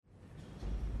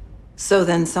So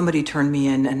then somebody turned me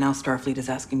in, and now Starfleet is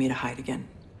asking me to hide again.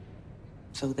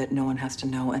 So that no one has to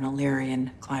know an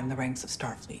Illyrian climbed the ranks of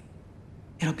Starfleet.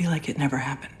 It'll be like it never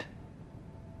happened.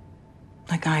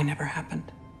 Like I never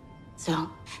happened. So,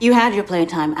 you had your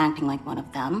playtime acting like one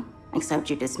of them,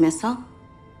 accept your dismissal,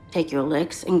 take your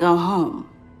licks, and go home.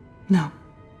 No,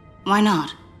 Why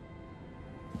not?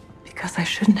 because I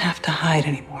shouldn't have to hide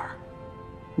anymore.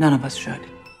 None of us should.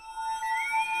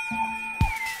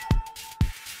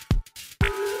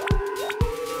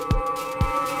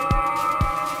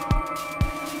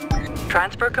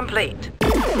 Transfer complete.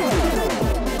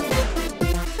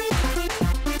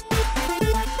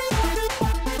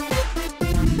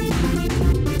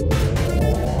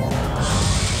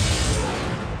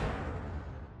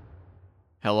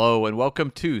 Hello and welcome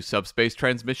to Subspace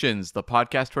Transmissions, the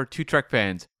podcast where two Trek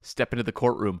fans step into the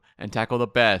courtroom and tackle the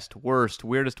best, worst,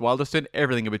 weirdest, wildest, and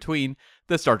everything in between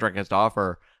that Star Trek has to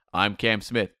offer. I'm Cam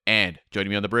Smith, and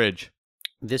joining me on the bridge.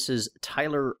 This is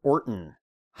Tyler Orton,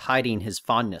 hiding his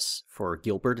fondness for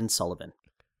Gilbert and Sullivan.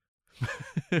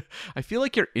 I feel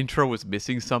like your intro was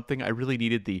missing something. I really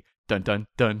needed the dun dun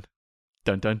dun,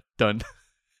 dun dun dun,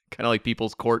 kind of like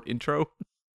People's Court intro.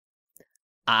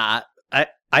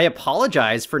 I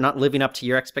apologize for not living up to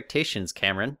your expectations,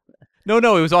 Cameron. No,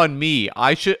 it was on me.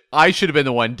 I should have been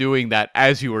the one doing that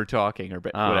as you were talking, or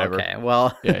whatever. Okay,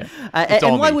 well, yeah.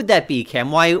 And why would that be,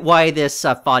 Cam? Why this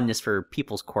fondness for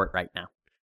People's Court right now?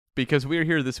 Because we're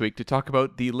here this week to talk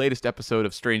about the latest episode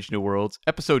of Strange New Worlds,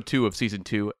 episode 2 of season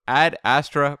 2, Ad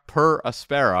Astra per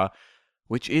Aspera,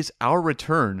 which is our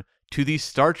return to the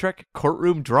Star Trek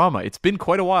courtroom drama. It's been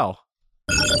quite a while.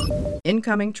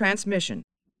 Incoming transmission.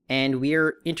 And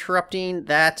we're interrupting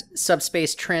that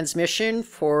subspace transmission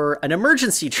for an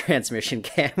emergency transmission,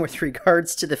 Cam, with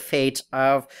regards to the fate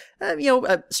of,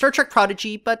 Star Trek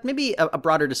Prodigy, but maybe a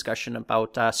broader discussion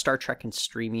about Star Trek and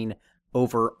streaming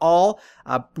overall.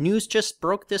 News just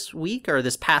broke this week, or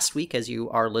this past week, as you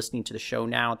are listening to the show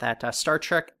now, that Star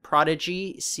Trek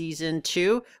Prodigy Season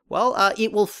 2,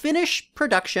 it will finish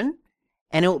production,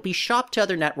 and it will be shopped to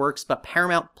other networks, but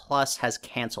Paramount Plus has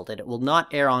canceled it. It will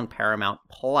not air on Paramount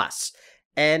Plus.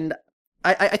 And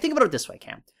I think about it this way,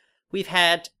 Cam. We've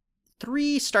had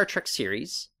 3 Star Trek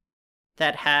series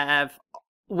that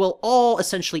will all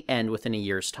essentially end within a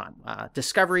year's time.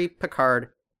 Discovery,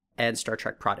 Picard, and Star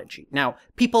Trek Prodigy. Now,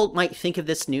 people might think of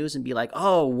this news and be like,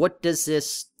 oh, what does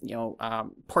this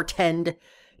portend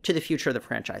to the future of the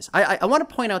franchise? I want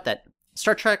to point out that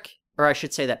Star Trek, or I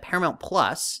should say that Paramount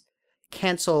Plus,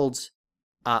 canceled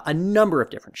a number of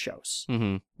different shows.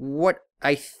 Mm-hmm. What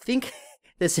I think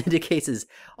this indicates is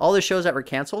all the shows that were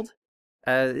canceled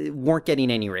weren't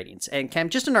getting any ratings. And Cam,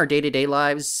 just in our day-to-day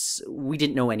lives, we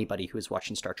didn't know anybody who was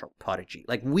watching Star Trek Prodigy.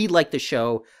 Like, we like the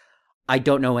show. I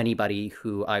don't know anybody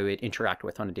who I would interact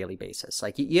with on a daily basis.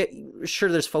 Like, sure,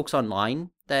 there's folks online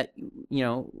that,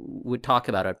 would talk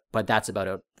about it, but that's about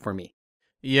it for me.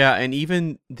 Yeah, and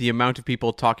even the amount of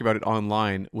people talking about it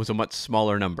online was a much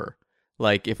smaller number.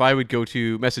 Like, if I would go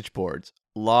to message boards,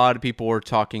 a lot of people were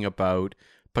talking about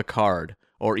Picard,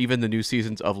 or even the new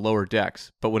seasons of Lower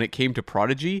Decks. But when it came to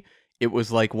Prodigy, it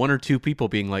was like 1 or 2 people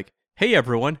being like, hey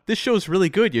everyone, this show's really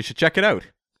good, you should check it out.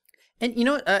 And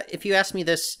if you asked me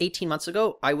this 18 months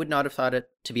ago, I would not have thought it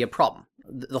to be a problem.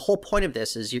 The whole point of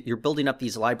this is you're building up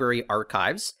these library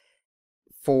archives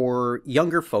for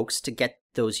younger folks to get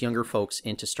those younger folks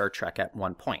into Star Trek at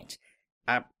one point.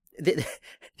 The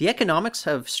economics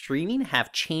of streaming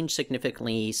have changed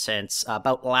significantly since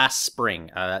about last spring,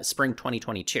 spring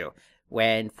 2022,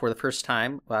 when for the first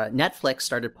time, Netflix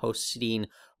started posting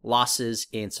losses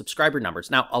in subscriber numbers.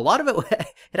 Now, a lot of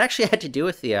it actually had to do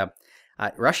with the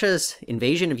Russia's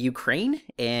invasion of Ukraine,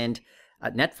 and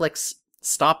Netflix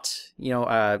stopped,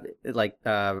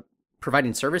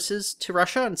 providing services to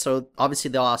Russia, and so obviously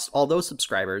they lost all those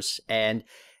subscribers. And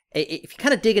if you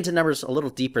kind of dig into numbers a little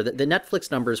deeper, the Netflix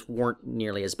numbers weren't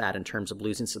nearly as bad in terms of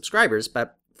losing subscribers,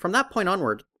 but from that point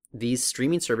onward, these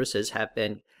streaming services have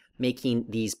been making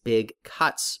these big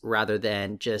cuts rather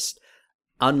than just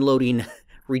unloading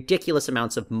ridiculous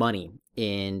amounts of money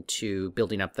into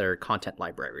building up their content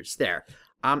libraries there.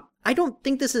 I don't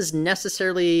think this is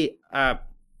necessarily a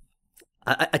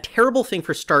terrible thing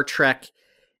for Star Trek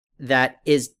that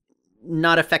is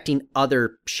not affecting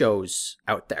other shows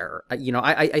out there.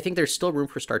 I think there's still room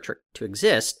for Star Trek to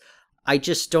exist. I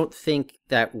just don't think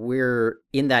that we're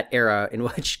in that era in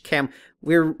which, Cam,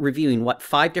 we're reviewing,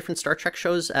 5 different Star Trek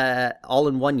shows all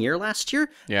in 1 year last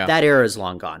year? Yeah. That era is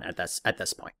long gone at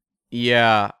this point.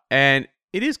 Yeah, and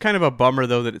it is kind of a bummer,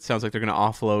 though, that it sounds like they're going to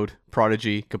offload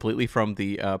Prodigy completely from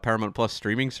the Paramount Plus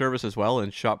streaming service as well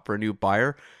and shop for a new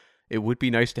buyer. it would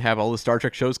be nice to have all the Star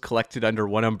Trek shows collected under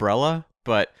one umbrella.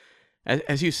 But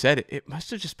as you said, it must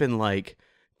have just been like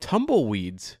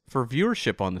tumbleweeds for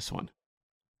viewership on this one.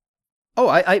 Oh,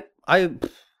 I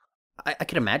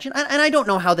can imagine, and I don't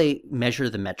know how they measure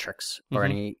the metrics or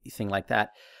anything like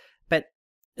that. But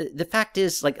the fact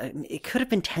is, like, it could have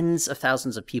been tens of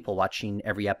thousands of people watching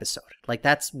every episode. Like,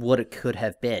 that's what it could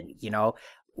have been. You know,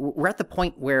 we're at the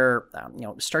point where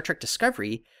Star Trek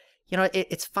Discovery.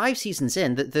 It's 5 seasons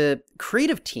in. The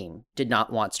creative team did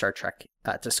not want Star Trek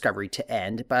Discovery to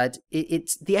end, but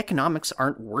it's the economics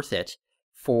aren't worth it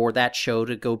for that show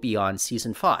to go beyond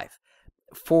season 5.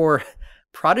 For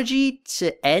Prodigy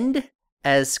to end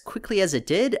as quickly as it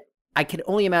did, I can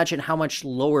only imagine how much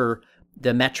lower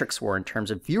the metrics were in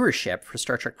terms of viewership for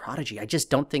Star Trek Prodigy. I just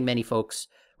don't think many folks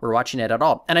were watching it at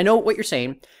all. And I know what you're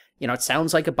saying. It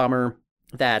sounds like a bummer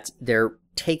that they're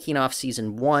taking off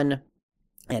season 1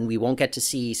 and we won't get to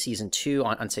see season 2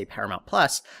 on say, Paramount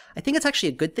Plus. I think it's actually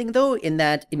a good thing, though, in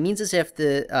that it means as if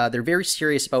they're very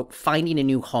serious about finding a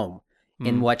new home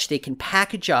in which they can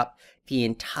package up the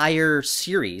entire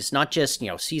series, not just,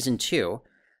 season 2.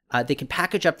 They can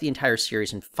package up the entire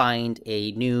series and find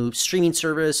a new streaming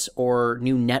service or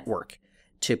new network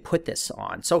to put this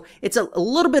on. So it's a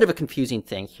little bit of a confusing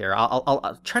thing here.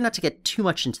 I'll try not to get too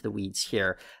much into the weeds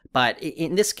here. But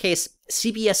in this case,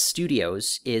 CBS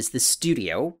Studios is the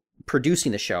studio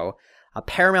producing the show.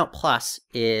 Paramount Plus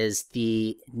is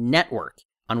the network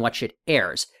on which it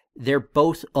airs. They're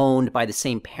both owned by the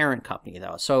same parent company,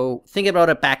 though. So think about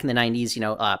it back in the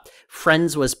 90s,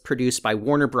 Friends was produced by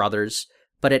Warner Brothers,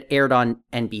 but it aired on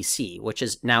NBC, which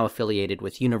is now affiliated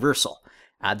with Universal.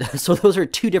 So those are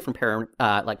two different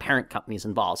parent companies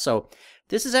involved. So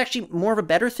this is actually more of a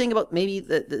better thing about maybe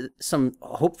some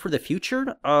hope for the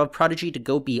future of Prodigy to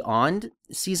go beyond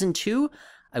season 2.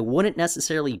 I wouldn't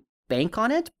necessarily bank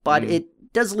on it, but it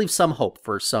does leave some hope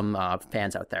for some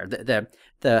fans out there.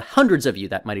 The hundreds of you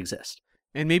that might exist.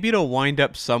 And maybe it'll wind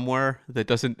up somewhere that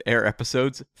doesn't air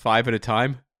episodes 5 at a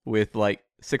time with like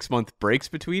 6-month breaks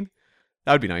between.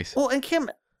 That would be nice. Well, and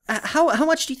Kim, how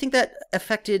much do you think that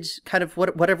affected kind of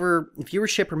whatever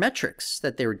viewership or metrics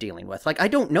that they were dealing with? Like, I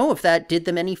don't know if that did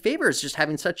them any favors, just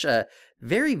having such a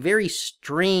very, very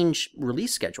strange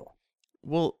release schedule.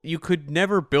 Well, you could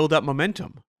never build up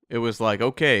momentum. It was like,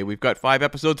 okay, we've got 5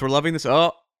 episodes, we're loving this,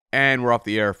 and we're off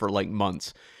the air for like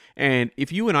months. And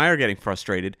if you and I are getting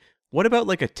frustrated, what about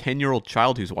like a 10-year-old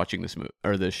child who's watching this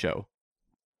this show?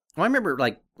 Well, I remember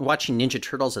like watching Ninja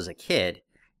Turtles as a kid,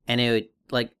 and it would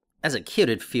like as a kid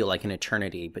it'd feel like an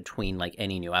eternity between like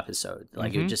any new episode.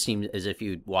 Like it would just seem as if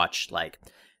you'd watched like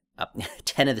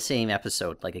 10 of the same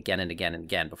episode like again and again and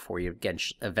again before you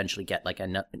eventually get like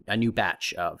a new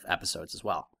batch of episodes as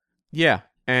well. Yeah,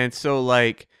 and so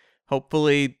like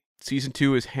hopefully season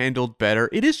 2 is handled better.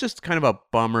 It is just kind of a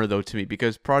bummer though to me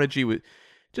because Prodigy was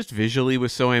just visually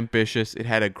was so ambitious. It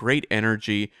had a great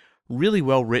energy, really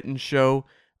well written show.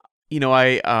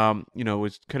 I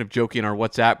was kind of joking in our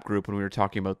WhatsApp group when we were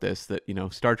talking about this that,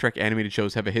 Star Trek animated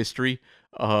shows have a history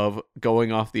of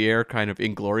going off the air kind of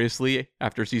ingloriously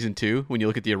after season 2 when you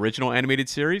look at the original animated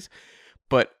series.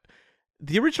 But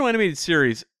the original animated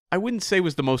series, I wouldn't say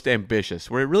was the most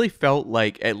ambitious, where it really felt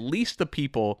like at least the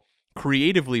people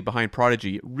creatively behind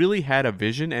Prodigy really had a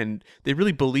vision and they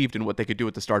really believed in what they could do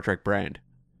with the Star Trek brand.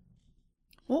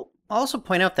 Well, I'll also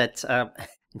point out that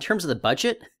in terms of the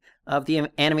budget of the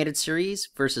animated series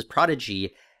versus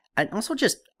Prodigy, and also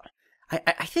just,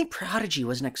 I think Prodigy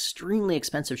was an extremely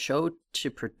expensive show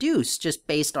to produce just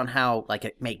based on how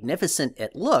like magnificent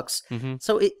it looks.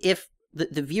 So if the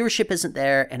viewership isn't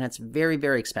there and it's very,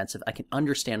 very expensive, I can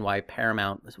understand why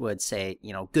Paramount would say,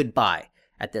 goodbye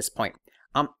at this point.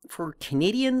 For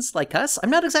Canadians like us,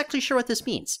 I'm not exactly sure what this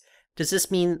means. Does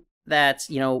this mean that,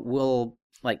 we'll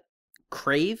like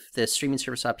crave the streaming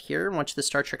service up here and watch the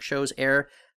Star Trek shows air?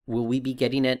 Will we be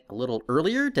getting it a little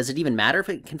earlier? Does it even matter if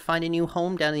it can find a new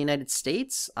home down in the United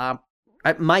States?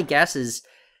 My guess is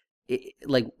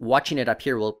like watching it up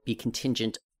here will be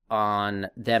contingent on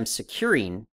them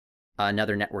securing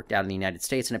another network down in the United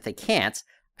States. And if they can't,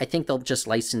 I think they'll just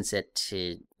license it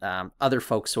to other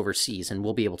folks overseas and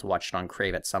we'll be able to watch it on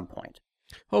Crave at some point.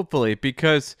 Hopefully,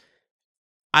 because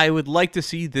I would like to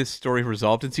see this story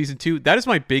resolved in season 2. That is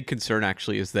my big concern,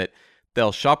 actually, is that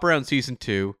they'll shop around season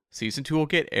 2. Season 2 will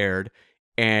get aired,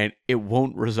 and it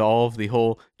won't resolve the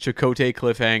whole Chakotay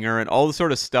cliffhanger and all the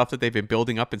sort of stuff that they've been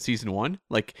building up in season 1.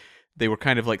 Like, they were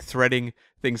kind of like threading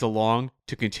things along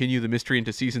to continue the mystery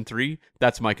into season 3.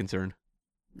 That's my concern.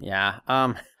 Yeah.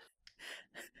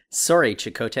 Sorry,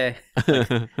 Chakotay.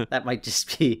 Like, that might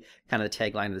just be kind of the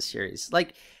tagline of the series.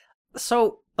 Like,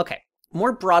 so, okay.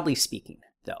 More broadly speaking,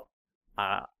 though,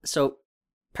 So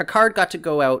Picard got to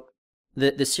go out,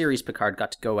 the series Picard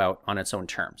got to go out on its own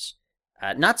terms.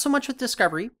 Not so much with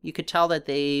Discovery. You could tell that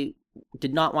they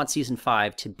did not want season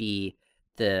 5 to be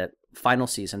the final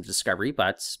season of Discovery,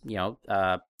 but,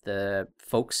 the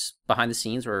folks behind the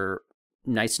scenes were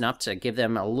nice enough to give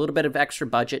them a little bit of extra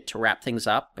budget to wrap things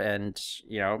up, and,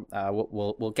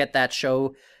 we'll get that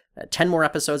show, 10 more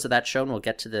episodes of that show, and we'll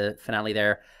get to the finale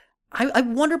there. I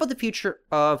wonder about the future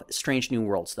of Strange New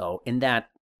Worlds, though, in that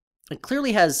it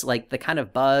clearly has, like, the kind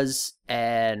of buzz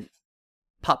and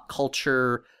pop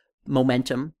culture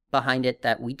momentum behind it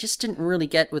that we just didn't really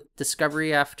get with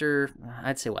Discovery after,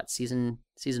 I'd say, season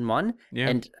 1? Yeah.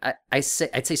 And I'd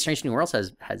say Strange New Worlds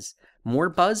has more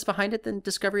buzz behind it than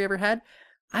Discovery ever had.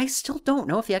 I still don't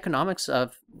know if the economics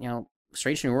of,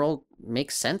 Strange New World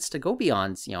makes sense to go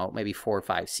beyond, maybe 4 or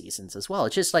 5 seasons as well.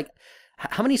 It's just like,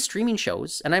 how many streaming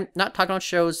shows, and I'm not talking about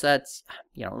shows that's,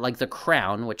 like The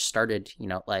Crown, which started, in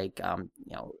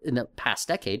the past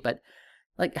decade, but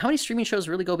like, how many streaming shows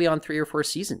really go beyond 3 or 4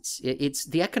 seasons? It's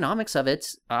the economics of it,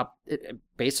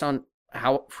 based on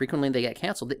how frequently they get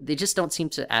canceled. They just don't seem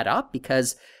to add up,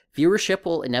 because viewership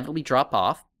will inevitably drop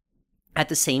off at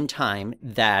the same time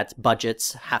that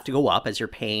budgets have to go up as you're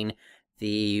paying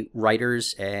the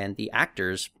writers and the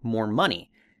actors more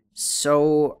money.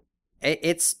 So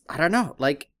it's, I don't know,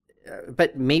 like,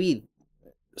 but maybe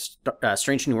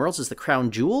Strange New Worlds is the crown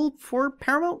jewel for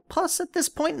Paramount Plus at this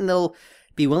point, and they'll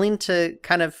be willing to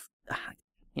kind of,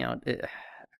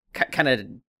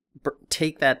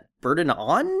 take that burden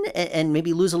on and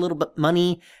maybe lose a little bit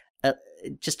money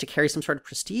just to carry some sort of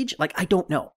prestige. Like, I don't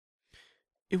know.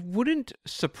 It wouldn't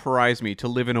surprise me to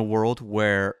live in a world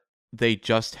where they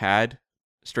just had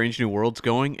Strange New Worlds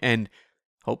going and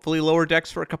hopefully Lower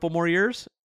Decks for a couple more years,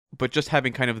 but just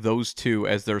having kind of those two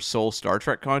as their sole Star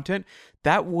Trek content.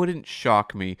 That wouldn't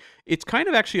shock me. It's kind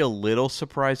of actually a little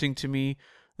surprising to me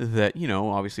that,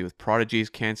 obviously with Prodigy's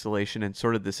cancellation and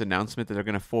sort of this announcement that they're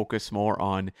going to focus more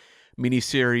on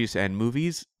miniseries and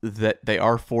movies, that they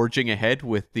are forging ahead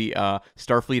with the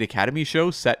Starfleet Academy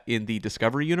show set in the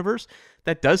Discovery universe.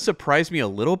 That does surprise me a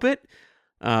little bit.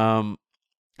 I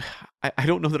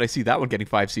don't know that I see that one getting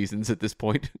 5 seasons at this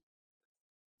point.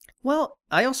 Well,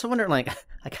 I also wonder, like,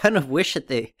 I kind of wish that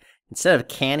they, instead of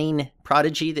canning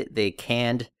Prodigy, that they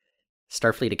canned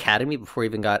Starfleet Academy before we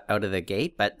even got out of the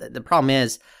gate. But the problem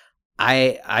is,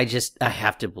 I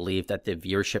have to believe that the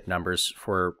viewership numbers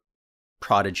for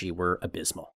Prodigy were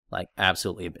abysmal, like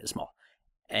absolutely abysmal.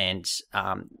 And,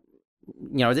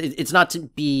 it's not to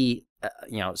be,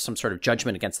 some sort of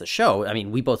judgment against the show. I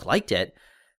mean, we both liked it,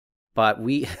 but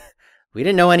we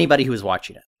didn't know anybody who was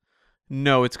watching it.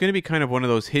 No, it's going to be kind of one of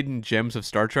those hidden gems of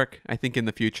Star Trek, I think, in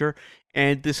the future.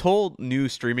 And this whole new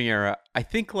streaming era, I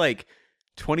think, like,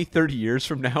 20, 30 years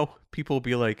from now, people will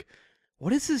be like,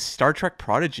 what is this Star Trek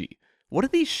Prodigy? What are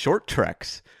these short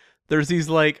treks? There's these,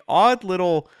 like, odd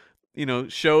little,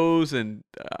 shows and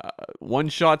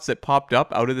one-shots that popped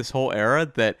up out of this whole era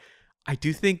that I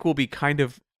do think will be kind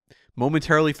of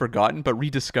momentarily forgotten, but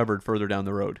rediscovered further down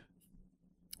the road.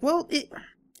 Well,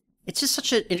 it's just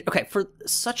for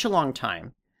such a long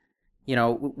time,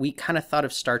 we kind of thought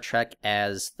of Star Trek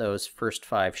as those first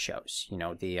 5 shows,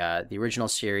 the original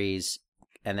series,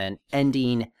 and then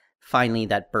ending finally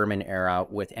that Berman era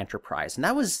with Enterprise. And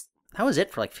that was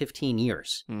it for like 15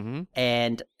 years. Mm-hmm.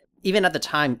 And even at the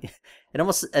time, it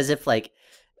almost as if like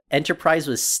Enterprise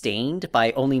was stained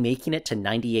by only making it to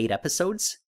 98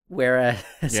 episodes, whereas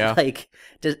like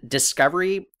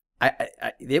Discovery,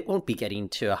 it won't be getting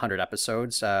to 100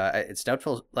 episodes. It's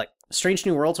doubtful. Like, Strange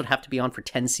New Worlds would have to be on for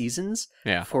 10 seasons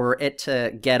for it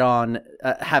to get on,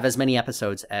 have as many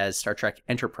episodes as Star Trek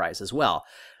Enterprise as well.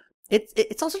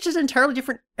 It's also just an entirely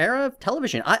different era of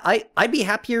television. I'd be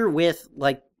happier with,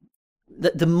 like,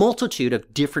 the multitude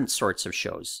of different sorts of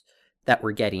shows that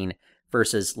we're getting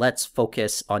versus let's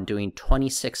focus on doing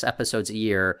 26 episodes a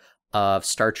year of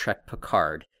Star Trek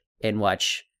Picard, in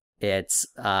which it's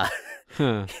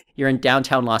you're in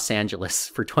downtown Los Angeles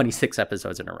for 26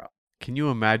 episodes in a row. Can you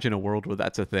imagine a world where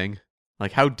that's a thing?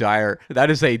 Like, how dire.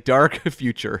 That is a dark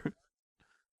future.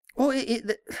 Well,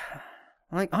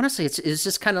 like, honestly, it's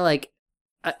just kind of like,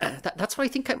 that's why I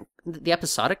think the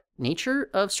episodic nature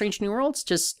of Strange New Worlds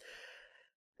just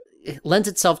lends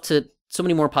itself to so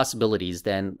many more possibilities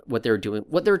than what they're doing.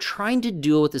 What they're trying to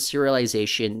do with the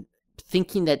serialization,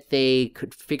 thinking that they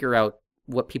could figure out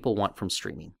what people want from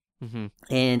streaming. Mm-hmm.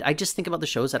 And I just think about the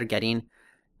shows that are getting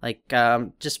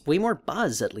Just way more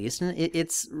buzz at least. And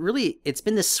it's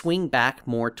been this swing back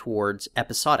more towards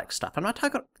episodic stuff. I'm not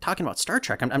talking about Star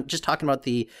Trek. I'm just talking about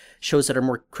the shows that are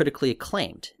more critically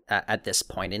acclaimed at this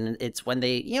point. And it's when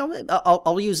they,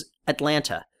 I'll use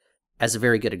Atlanta as a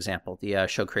very good example, the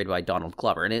show created by Donald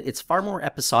Glover. And it's far more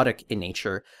episodic in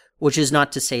nature, which is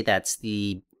not to say that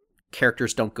the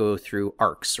characters don't go through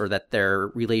arcs or that their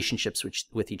relationships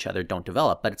with each other don't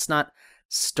develop, but it's not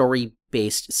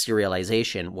story-based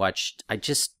serialization, which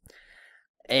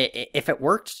if it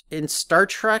worked in Star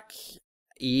Trek,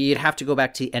 you'd have to go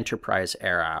back to the Enterprise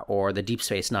era or the Deep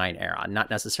Space Nine era, not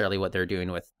necessarily what they're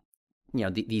doing with,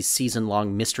 these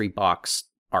season-long mystery box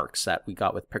arcs that we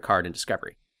got with Picard and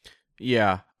Discovery.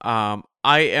 Yeah, I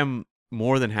am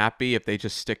more than happy if they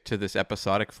just stick to this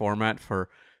episodic format for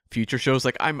future shows.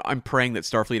 Like I'm praying that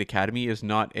Starfleet Academy is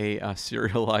not a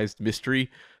serialized mystery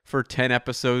for 10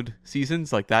 episode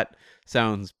seasons. Like that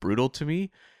sounds brutal to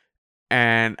me.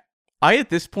 And I at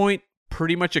this point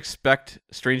pretty much expect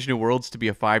Strange New Worlds to be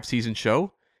a 5-season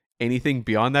show. Anything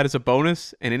beyond that is a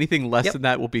bonus, and anything less than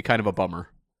that will be kind of a bummer.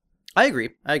 I agree.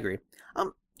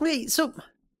 Wait, so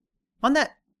on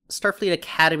that Starfleet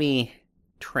Academy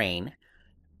train,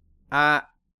 I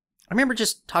remember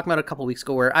just talking about it a couple weeks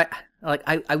ago where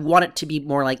I want it to be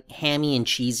more like hammy and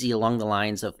cheesy along the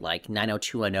lines of like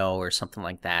 90210 or something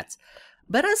like that.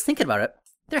 But I was thinking about it.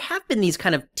 There have been these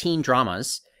kind of teen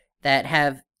dramas that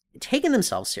have taken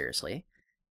themselves seriously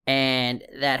and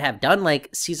that have done like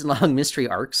season-long mystery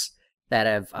arcs that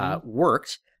have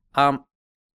worked.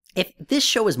 If this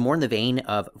show is more in the vein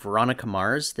of Veronica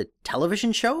Mars, the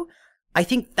television show, I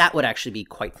think that would actually be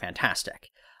quite fantastic.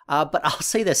 But I'll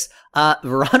say this,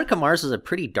 Veronica Mars was a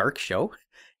pretty dark show.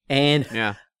 And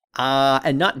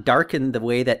not dark in the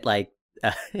way that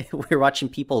we're watching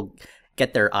people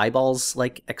get their eyeballs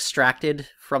extracted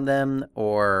from them,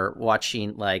 or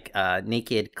watching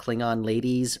naked Klingon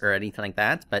ladies or anything like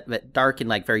that, but dark in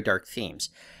very dark themes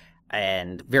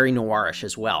and very noirish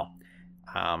as well.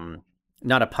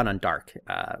 Not a pun on dark,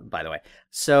 by the way.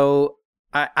 So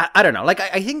I don't know.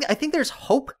 I think there's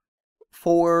hope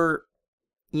for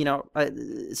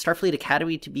Starfleet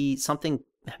Academy to be something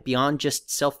beyond just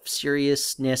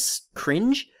self-seriousness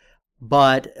cringe,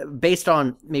 but based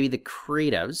on maybe the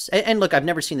creatives. And look, I've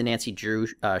never seen the Nancy Drew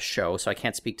show, so I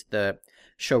can't speak to the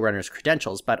showrunner's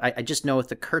credentials, but I just know with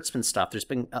the Kurtzman stuff, there's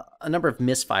been a number of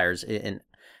misfires in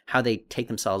how they take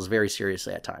themselves very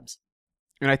seriously at times.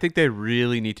 And I think they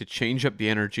really need to change up the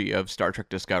energy of Star Trek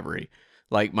Discovery.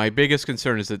 My biggest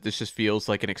concern is that this just feels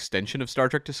like an extension of Star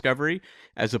Trek Discovery,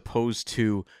 as opposed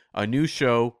to a new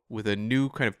show with a new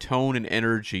kind of tone and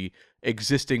energy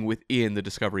existing within the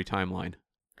Discovery timeline.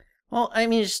 Well, I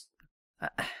mean,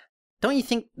 don't you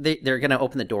think they're going to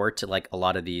open the door to a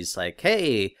lot of these,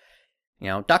 hey,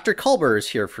 Dr. Culber is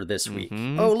here for this week.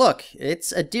 Oh, look,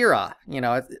 it's Adira.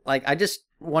 I just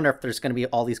wonder if there's going to be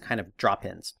all these kind of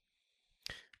drop-ins.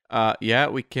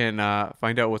 We can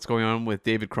find out what's going on with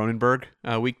David Cronenberg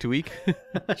week to week.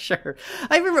 Sure.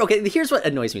 I remember, okay, here's what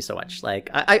annoys me so much.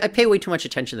 I pay way too much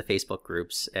attention to the Facebook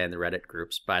groups and the Reddit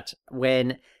groups, but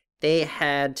when they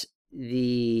had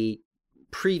the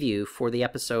preview for the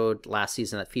episode last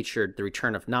season that featured the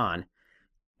return of Non,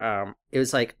 it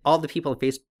was all the people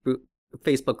in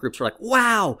Facebook groups were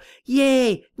wow,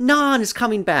 yay, Non is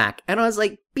coming back. And I was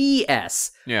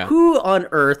BS. Yeah. Who on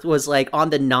earth was on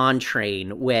the Non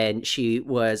train when she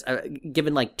was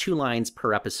given 2 lines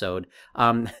per episode?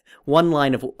 One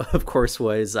line of course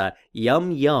was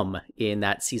yum yum in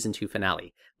that season 2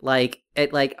 finale.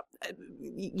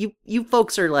 You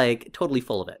folks are totally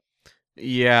full of it.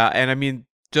 Yeah, and I mean,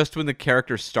 just when the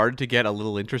character started to get a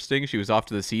little interesting, she was off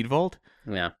to the seed vault.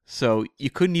 Yeah. So you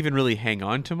couldn't even really hang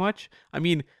on to much. I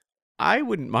mean, I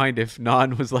wouldn't mind if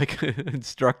Non was an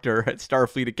instructor at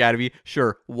Starfleet Academy.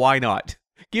 Sure, why not?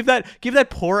 Give that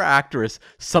poor actress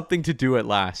something to do at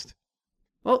last.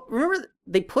 Well, remember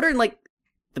they put her in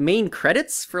the main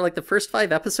credits for the first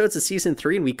 5 episodes of season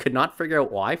 3, and we could not figure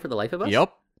out why for the life of us.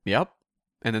 Yep.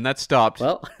 And then that stopped.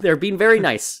 Well, they're being very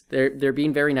nice. They're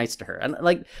being very nice to her,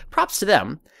 and props to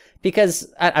them,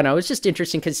 because I don't know, it's just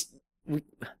interesting because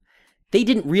they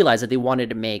didn't realize that they wanted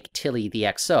to make Tilly the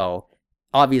XO,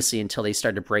 obviously, until they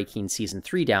started breaking season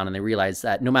 3 down, and they realized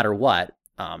that no matter what,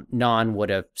 Non would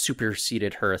have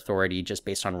superseded her authority just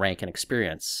based on rank and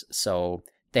experience. So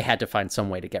they had to find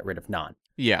some way to get rid of Non.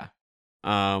 Yeah.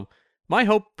 My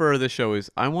hope for this show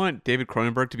is I want David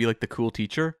Cronenberg to be the cool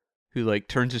teacher who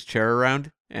turns his chair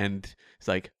around and is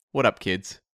 "What up,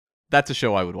 kids?" That's a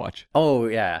show I would watch. Oh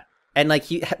yeah, and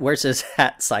he wears his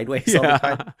hat sideways all the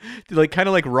time. Kind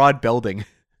of like Rod Belding.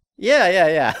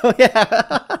 Yeah. Oh,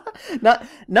 yeah. not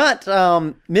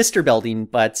Mr. Belding,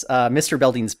 but Mr.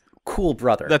 Belding's cool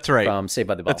brother. That's right. From Saved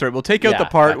by the Bell. That's right. We'll take out the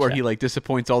part where gotcha. he like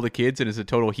disappoints all the kids and is a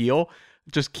total heel.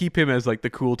 Just keep him as like the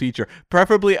cool teacher.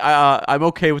 Preferably, I'm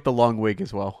okay with the long wig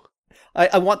as well.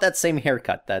 I want that same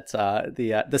haircut that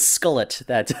the skullet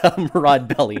that Rod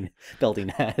Belding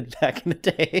had back in the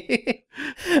day.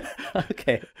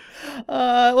 Okay.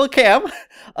 Well, Cam,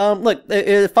 look,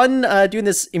 fun doing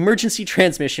this emergency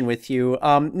transmission with you.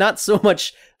 Not so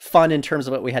much fun in terms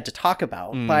of what we had to talk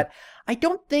about, but I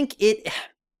don't think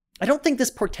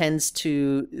this portends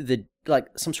to the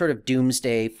some sort of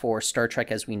doomsday for Star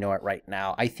Trek as we know it right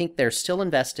now. I think they're still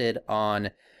invested on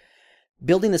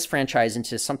building this franchise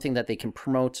into something that they can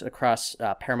promote across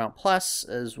Paramount Plus,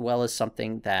 as well as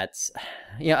something that's,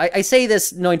 I say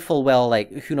this knowing full well,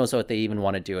 like, who knows what they even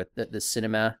want to do with the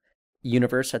cinema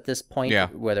universe at this point,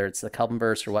 whether it's the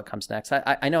Kelvinverse or what comes next.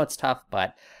 I know it's tough,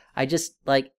 but I just,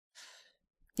 you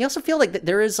also feel like that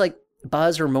there is,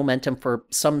 buzz or momentum for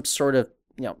some sort of,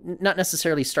 not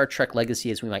necessarily Star Trek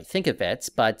legacy as we might think of it,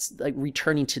 but,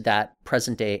 returning to that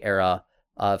present-day era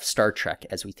of Star Trek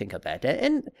as we think of it.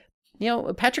 And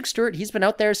Patrick Stewart, he's been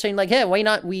out there saying hey, why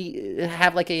not we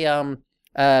have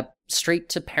a straight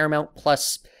to Paramount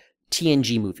Plus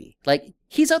TNG movie?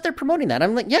 He's out there promoting that.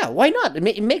 I'm yeah, why not?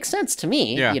 It makes sense to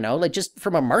me. Yeah. Just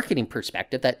from a marketing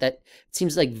perspective, that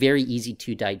seems very easy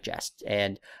to digest.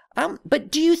 And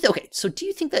but do you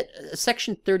think that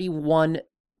Section 31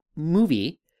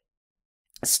 movie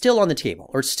is still on the table,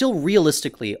 or still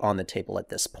realistically on the table at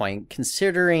this point,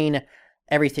 considering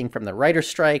everything from the writer's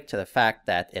strike to the fact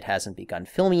that it hasn't begun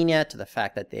filming yet, to the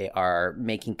fact that they are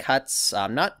making cuts,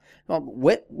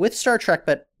 with Star Trek,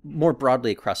 but more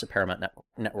broadly across the Paramount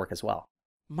network as well?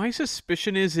 My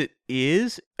suspicion is it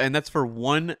is, and that's for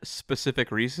one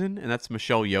specific reason, and that's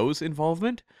Michelle Yeoh's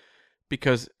involvement,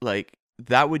 because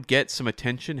that would get some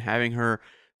attention, having her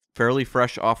fairly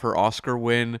fresh off her Oscar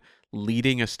win,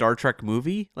 leading a Star Trek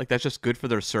movie. That's just good for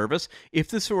their service. If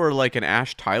this were an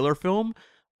Ash Tyler film,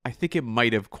 I think it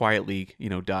might have quietly,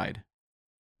 died.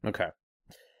 Okay.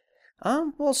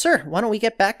 Well, sir, why don't we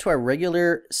get back to our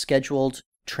regular scheduled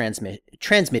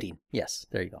transmitting? Yes,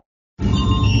 there you go.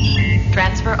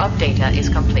 Transfer of data is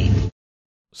complete.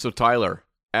 So, Tyler,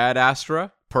 ad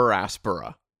Astra per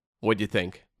Aspera. What'd you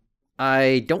think?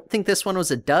 I don't think this one was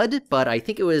a dud, but I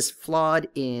think it was flawed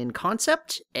in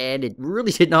concept, and it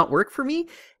really did not work for me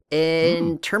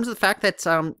in terms of the fact that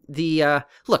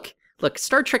Look,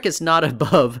 Star Trek is not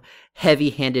above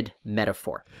heavy-handed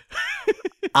metaphor.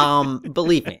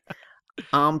 Believe me.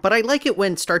 But I like it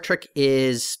when Star Trek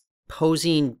is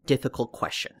posing difficult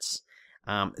questions.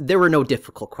 There were no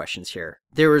difficult questions here.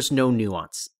 There was no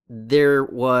nuance. There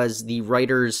was the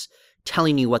writers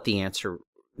telling you what the answer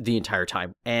the entire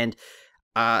time. And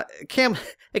Cam,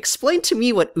 explain to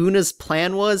me what Una's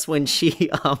plan was when she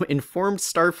informed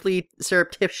Starfleet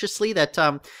surreptitiously that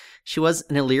she was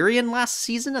an Illyrian at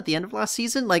the end of last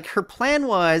season. Her plan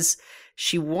was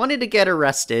she wanted to get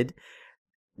arrested,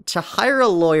 to hire a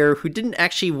lawyer who didn't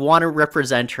actually want to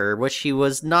represent her, which she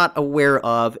was not aware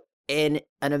of, in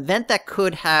an event that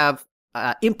could have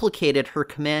implicated her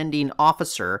commanding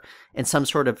officer in some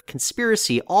sort of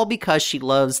conspiracy, all because she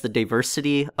loves the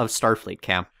diversity of Starfleet,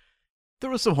 Cam. There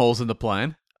were some holes in the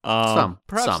plan.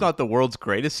 Perhaps not the world's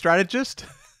greatest strategist.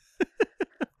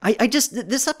 I just,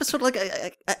 this episode,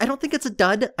 I don't think it's a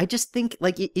dud. I just think,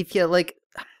 if you,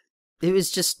 it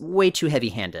was just way too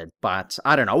heavy-handed. But,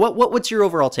 I don't know. What's your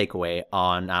overall takeaway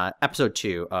on episode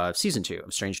 2 of season 2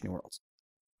 of Strange New Worlds?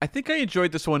 I think I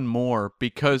enjoyed this one more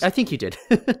because... I think you did.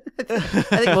 I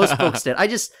think most folks did. I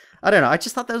don't know. I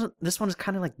just thought this one was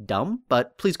kind of, dumb,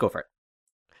 but please go for it.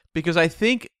 Because I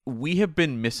think we have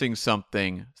been missing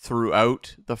something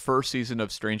throughout the first season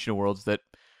of Strange New Worlds that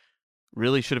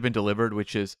really should have been delivered,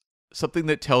 which is something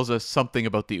that tells us something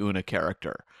about the Una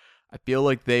character. I feel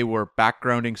like they were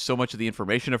backgrounding so much of the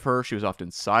information of her. She was often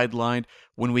sidelined.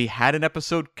 When we had an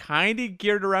episode kind of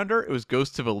geared around her, it was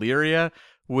Ghosts of Illyria,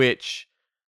 which...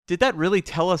 Did that really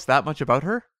tell us that much about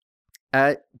her?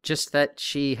 Just that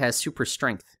she has super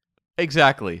strength.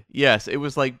 Exactly. Yes, it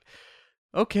was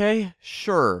okay,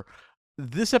 sure.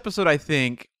 This episode, I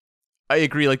think, I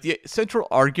agree, the central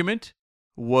argument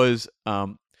was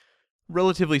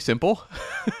relatively simple.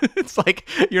 It's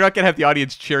you're not going to have the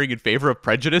audience cheering in favor of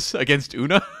prejudice against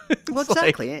Una. Well,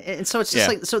 exactly. And so it's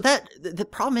just so that the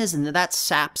problem is, and that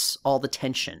saps all the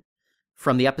tension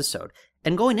from the episode.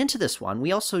 And going into this one,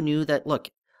 we also knew that, look,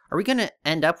 are we going to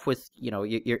end up with,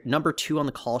 your number 2 on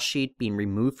the call sheet being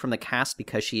removed from the cast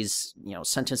because she's,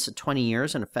 sentenced to 20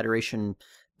 years in a Federation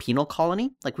penal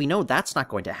colony? We know that's not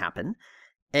going to happen.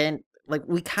 And like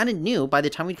we kind of knew by the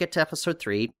time we get to episode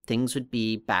 3, things would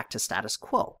be back to status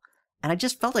quo. And I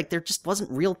just felt like there just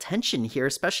wasn't real tension here,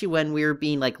 especially when we were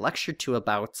being like lectured to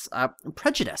about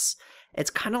prejudice.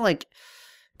 It's kind of like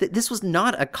this was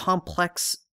not a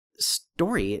complex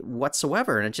story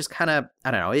whatsoever, and it just kind of,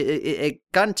 I don't know, it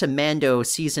got into Mando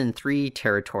season 3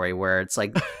 territory where it's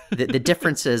like the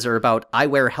differences are about I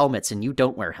wear helmets and you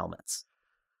don't wear helmets.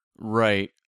 Right.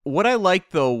 What I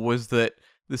liked, though, was that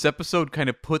this episode kind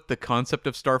of put the concept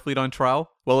of Starfleet on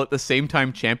trial, while at the same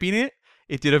time championing it.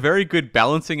 It did a very good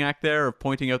balancing act there of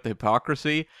pointing out the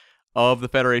hypocrisy of the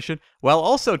Federation, while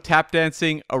also tap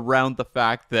dancing around the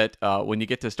fact that when you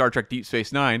get to Star Trek Deep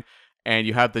Space Nine, and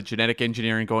you have the genetic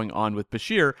engineering going on with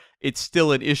Bashir, it's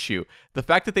still an issue. The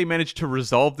fact that they managed to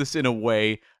resolve this in a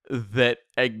way that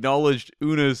acknowledged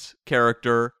Una's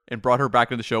character and brought her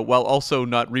back into the show, while also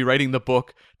not rewriting the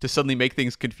book to suddenly make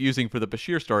things confusing for the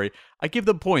Bashir story, I give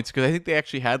them points, because I think they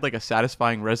actually had like a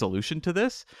satisfying resolution to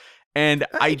this. And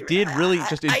I did really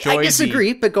just enjoy I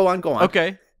disagree, but go on.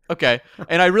 Okay.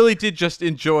 And I really did just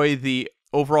enjoy the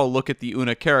overall look at the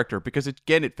Una character, because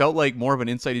again, it felt like more of an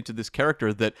insight into this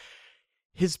character that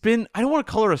has been, I don't want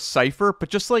to call her a cipher, but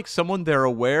just like someone they're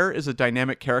aware is a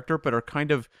dynamic character, but are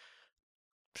kind of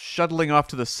shuttling off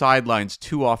to the sidelines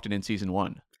too often in season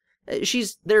 1.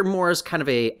 She's there more as kind of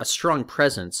a strong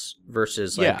presence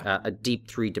versus like a deep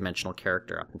 3-dimensional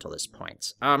character up until this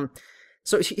point.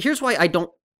 So here's why I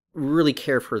don't really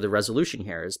care for the resolution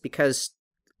here, is because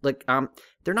like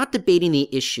they're not debating the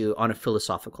issue on a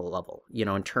philosophical level,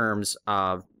 in terms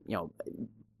of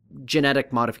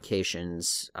genetic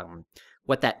modifications,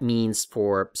 what that means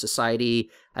for society.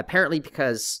 Apparently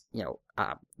because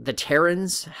the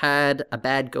Terrans had a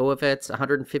bad go of it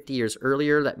 150 years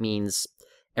earlier. That means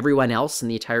everyone else in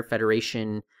the entire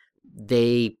Federation,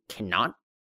 they cannot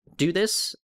do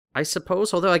this, I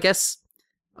suppose. Although I guess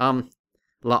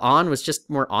La'an was just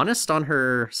more honest on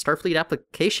her Starfleet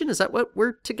application. Is that what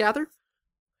we're to gather?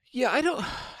 Yeah,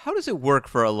 how does it work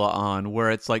for a La'an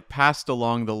where it's like passed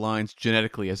along the lines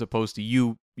genetically as opposed to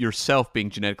you yourself being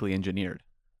genetically engineered?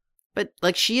 But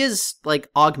like she is like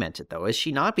augmented though, is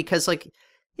she not? Because like,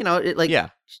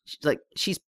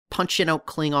 she's punching out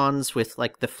Klingons with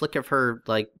like the flick of her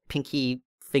like pinky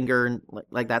finger and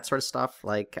like that sort of stuff.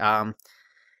 Like, I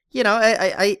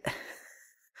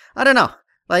don't know.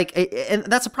 Like, and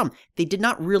that's a problem. They did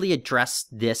not really address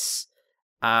this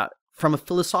from a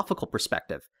philosophical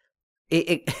perspective.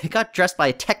 It got addressed by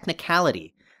a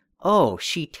technicality. Oh,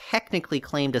 she technically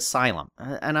claimed asylum.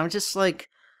 And I'm just like,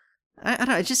 I don't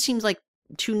know, it just seems like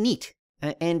too neat.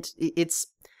 And it's,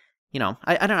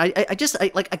 I don't know, I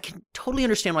can totally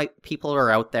understand why people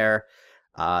are out there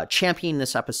championing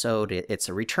this episode. It's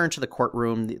a return to the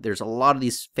courtroom. There's a lot of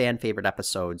these fan favorite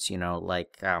episodes,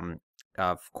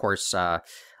 of course, A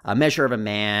Measure of a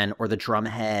Man or The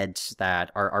Drumhead that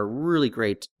are really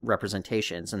great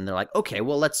representations. And they're like, okay,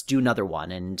 well, let's do another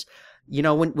one. And,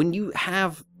 when you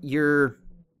have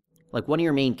one of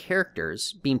your main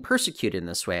characters being persecuted in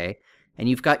this way, and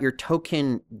you've got your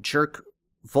token jerk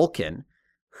Vulcan,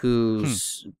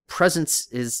 whose presence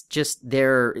is just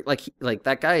there, like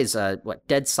that guy is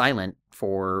dead silent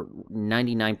for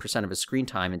 99% of his screen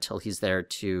time until he's there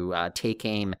to take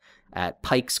aim at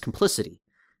Pike's complicity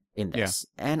in this.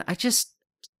 Yeah. And I just,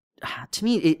 to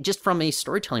me, it just from a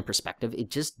storytelling perspective,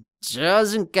 it just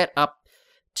doesn't get up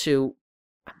to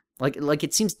like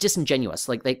it seems disingenuous.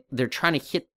 Like they're trying to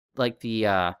hit like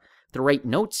the right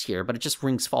notes here, but it just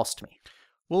rings false to me.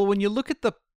 Well, when you look at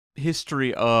the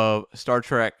history of Star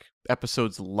Trek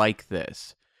episodes like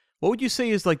this, what would you say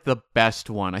is like the best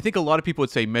one? I think a lot of people would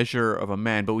say Measure of a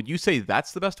Man, but would you say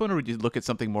that's the best one, or would you look at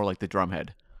something more like the Drumhead?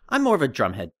 I'm more of a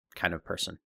Drumhead kind of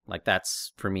person. Like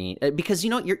that's for me, because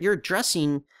you're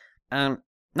addressing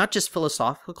not just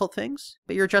philosophical things,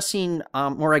 but you're addressing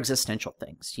more existential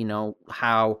things.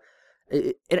 How,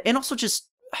 and also just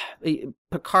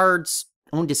Picard's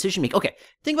own decision making. Okay,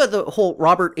 think about the whole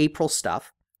Robert April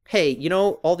stuff. Hey,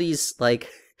 all these like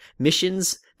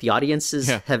missions the audiences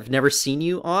have never seen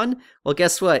you on. Well,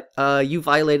 guess what? You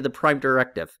violated the Prime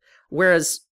Directive.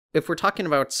 Whereas if we're talking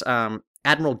about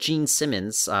Admiral Gene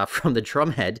Simmons from the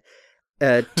Drumhead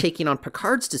taking on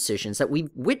Picard's decisions that we've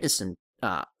witnessed him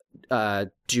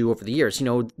do over the years,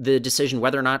 the decision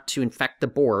whether or not to infect the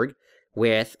Borg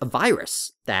with a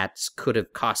virus that could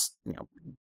have cost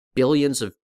billions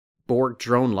of Borg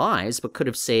drone lives, but could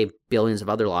have saved billions of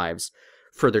other lives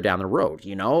further down the road,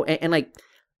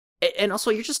 and also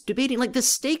you're just debating, like, the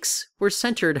stakes were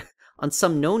centered on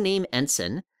some no-name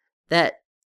ensign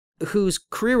whose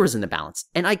career was in the balance.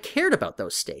 And I cared about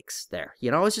those stakes there.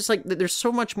 It's just like, there's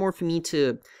so much more for me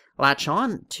to latch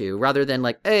on to, rather than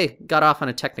like, hey, got off on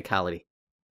a technicality.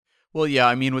 Well, yeah,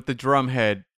 I mean, with the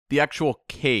drumhead, the actual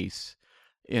case,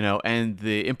 and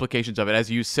the implications of it, as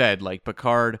you said, like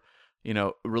Picard,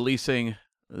 releasing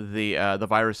the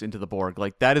virus into the Borg,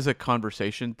 like that is a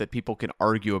conversation that people can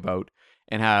argue about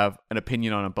and have an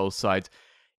opinion on both sides.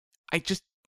 I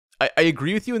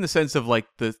agree with you in the sense of like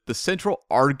the central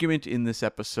argument in this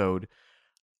episode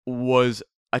was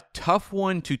a tough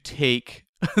one to take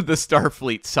the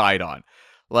Starfleet side on.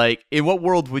 Like, in what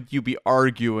world would you be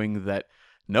arguing that,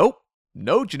 nope,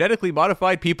 no genetically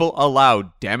modified people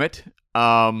allowed, damn it?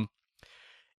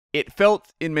 It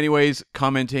felt, in many ways,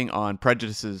 commenting on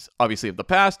prejudices, obviously, of the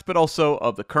past, but also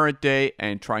of the current day,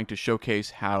 and trying to showcase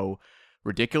how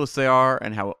ridiculous they are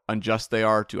and how unjust they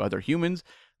are to other humans.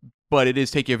 But it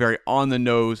is taking a very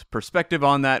on-the-nose perspective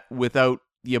on that without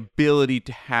the ability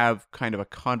to have kind of a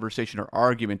conversation or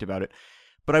argument about it.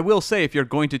 But I will say, if you're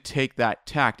going to take that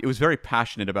tact, it was very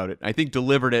passionate about it. I think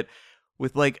delivered it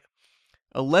with like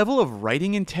a level of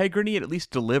writing integrity and at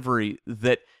least delivery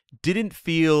that didn't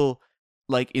feel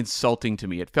like insulting to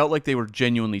me. It felt like they were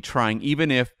genuinely trying,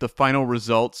 even if the final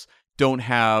results don't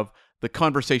have the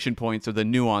conversation points or the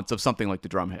nuance of something like the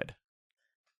drumhead.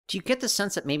 Do you get the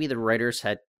sense that maybe the writers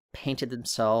had painted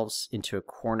themselves into a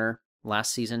corner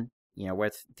last season,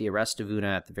 with the arrest of Una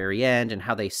at the very end and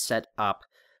how they set up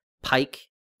Pike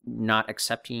not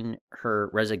accepting her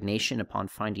resignation upon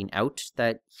finding out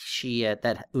that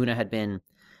that Una had been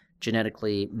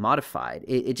genetically modified?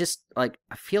 It just, like,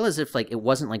 I feel as if like it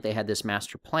wasn't like they had this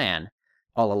master plan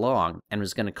all along and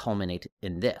was going to culminate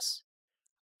in this.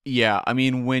 Yeah, I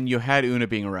mean, when you had Una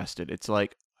being arrested, it's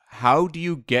like, how do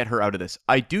you get her out of this?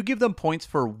 I do give them points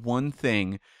for one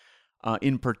thing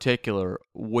in particular,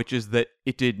 which is that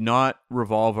it did not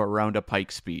revolve around a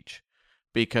Pike speech.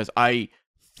 Because I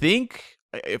think,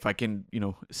 if I can,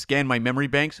 scan my memory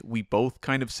banks, we both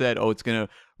kind of said, oh, it's going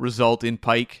to result in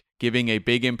Pike giving a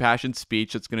big impassioned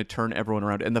speech that's going to turn everyone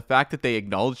around. And the fact that they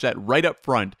acknowledged that right up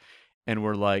front and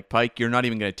were like, Pike, you're not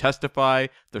even going to testify.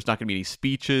 There's not going to be any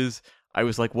speeches. I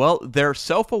was like, well, they're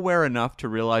self-aware enough to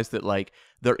realize that, like,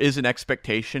 there is an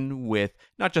expectation with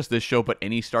not just this show, but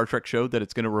any Star Trek show, that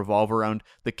it's going to revolve around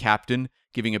the captain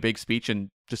giving a big speech and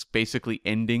just basically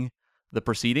ending the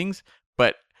proceedings.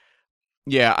 But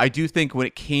yeah, I do think when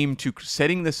it came to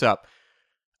setting this up,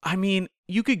 I mean,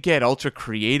 you could get ultra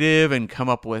creative and come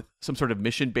up with some sort of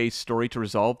mission-based story to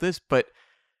resolve this, but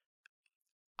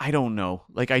I don't know.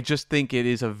 Like, I just think it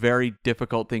is a very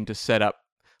difficult thing to set up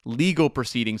legal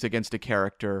proceedings against a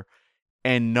character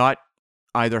and not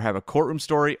either have a courtroom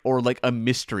story or like a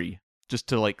mystery just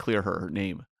to like clear her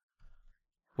name.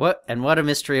 What a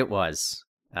mystery it was.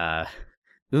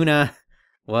 Una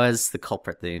was the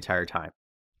culprit the entire time.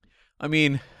 I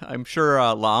mean, I'm sure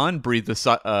La'an breathed a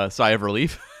sigh of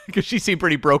relief because she seemed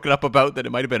pretty broken up about that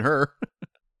it might have been her.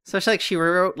 So it's like she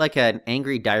wrote like an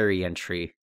angry diary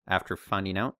entry after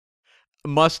finding out.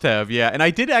 Must have, yeah. And I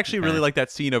did actually really like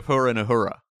that scene of her and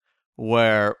Uhura,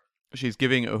 where she's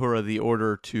giving Uhura the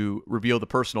order to reveal the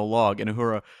personal log, and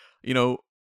Uhura,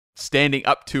 standing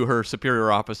up to her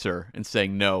superior officer and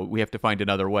saying, no, we have to find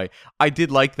another way. I did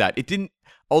like that. It didn't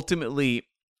ultimately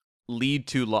lead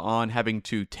to La'an having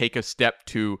to take a step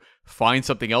to find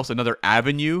something else, another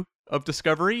avenue of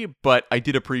discovery, but I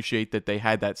did appreciate that they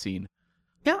had that scene.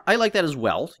 Yeah, I like that as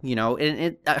well,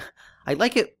 and I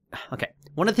like it. Okay,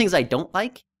 one of the things I don't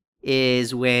like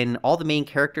is when all the main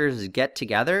characters get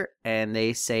together and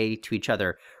they say to each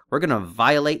other, we're going to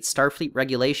violate Starfleet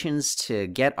regulations to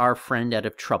get our friend out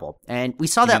of trouble. And we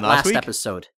saw that last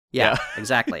episode. Yeah.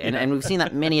 Exactly. And we've seen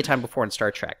that many a time before in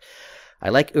Star Trek. I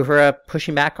like Uhura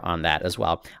pushing back on that as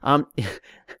well.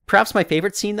 Perhaps my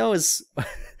favorite scene, though, is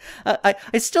I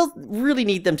still really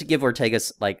need them to give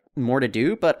Ortegas like more to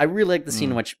do, but I really like the scene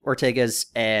in which Ortegas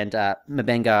and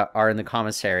M'Benga are in the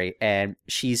commissary, and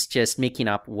she's just making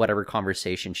up whatever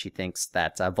conversation she thinks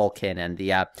that Vulcan and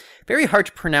the very hard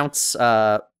to pronounce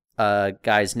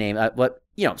guy's name,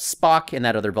 Spock and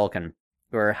that other Vulcan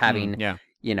were having.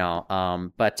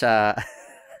 But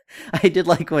I did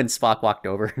like when Spock walked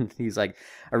over and he's like,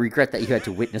 I regret that you had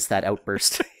to witness that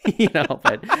outburst,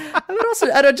 but also,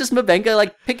 I don't just M'Benga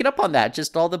like picking up on that,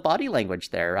 just all the body language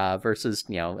there versus,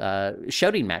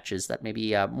 shouting matches that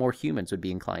maybe more humans would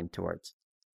be inclined towards.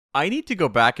 I need to go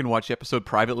back and watch the episode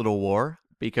Private Little War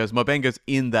because M'Benga's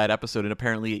in that episode and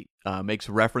apparently makes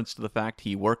reference to the fact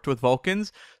he worked with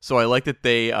Vulcans. So I like that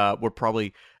they were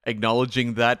probably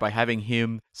acknowledging that by having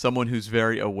him someone who's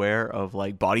very aware of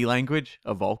like body language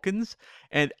of Vulcans.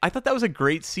 And I thought that was a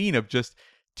great scene of just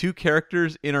two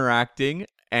characters interacting,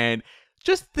 and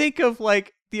just think of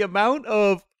like the amount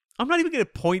of I'm not even going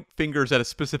to point fingers at a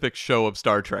specific show of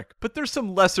Star Trek, but there's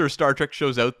some lesser Star Trek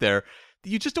shows out there that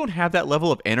you just don't have that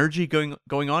level of energy going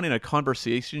on in a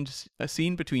conversation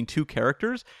scene between two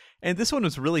characters. And this one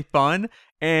was really fun.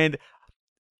 And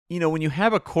when you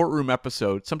have a courtroom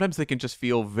episode, sometimes they can just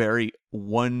feel very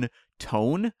one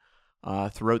tone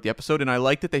throughout the episode. And I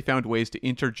like that they found ways to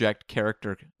interject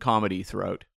character comedy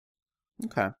throughout.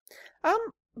 Okay. I'm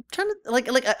trying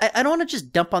to I don't want to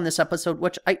just dump on this episode,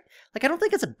 which I don't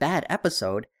think it's a bad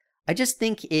episode. I just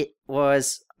think it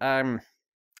was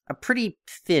a pretty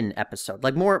thin episode,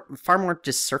 far more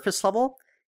just surface level.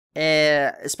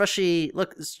 Especially,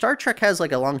 look, Star Trek has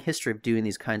like a long history of doing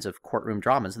these kinds of courtroom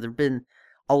dramas. There've been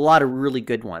a lot of really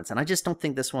good ones, and I just don't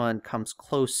think this one comes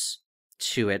close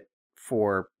to it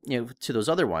to those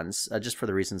other ones, just for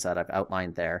the reasons that I've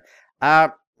outlined there.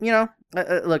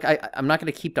 Look, I'm not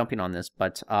going to keep dumping on this,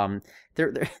 but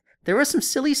there was some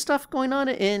silly stuff going on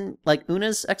in like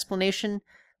Una's explanation,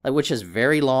 which is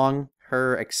very long.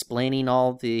 Her explaining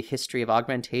all the history of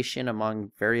augmentation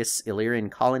among various Illyrian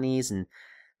colonies and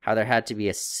how there had to be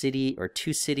a city or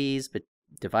two cities, but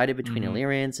divided between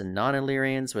Illyrians and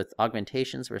non-Illyrians with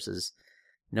augmentations versus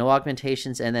no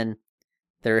augmentations, and then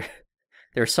there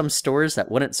are some stores that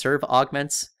wouldn't serve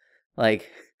augments. Like,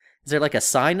 is there like a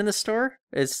sign in the store?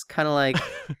 It's kind of like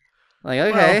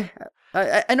okay.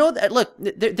 Well, I know that. Look,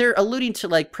 they're alluding to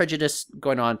like prejudice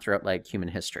going on throughout like human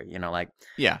history.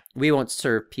 Yeah, we won't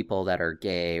serve people that are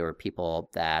gay or people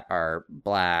that are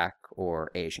black or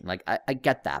Asian. Like, I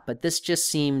get that, but this just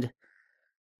seemed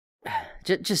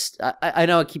I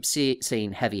know I keep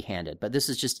saying heavy-handed, but this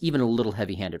is just even a little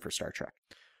heavy-handed for Star Trek.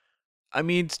 I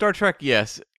mean, Star Trek,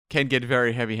 yes, can get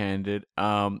very heavy-handed.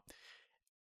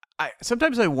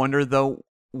 Sometimes I wonder, though,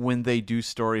 when they do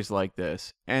stories like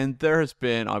this, and there has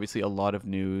been obviously a lot of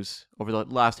news over the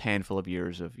last handful of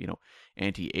years of,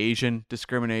 anti-Asian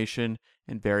discrimination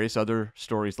and various other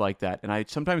stories like that. And I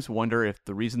sometimes wonder if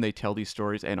the reason they tell these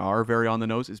stories and are very on the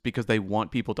nose is because they want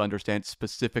people to understand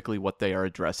specifically what they are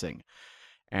addressing.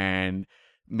 And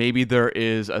maybe there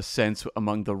is a sense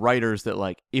among the writers that,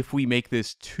 like, if we make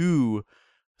this too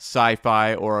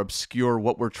sci-fi or obscure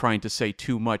what we're trying to say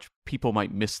too much, people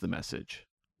might miss the message.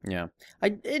 Yeah.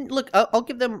 I'll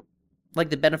give them like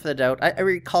the benefit of the doubt. I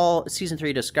recall season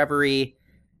 3 Discovery,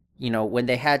 when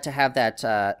they had to have that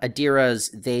Adira's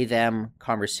they-them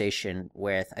conversation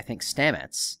with, I think,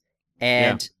 Stamets.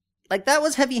 And like that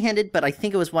was heavy-handed, but I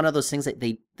think it was one of those things that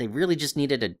they really just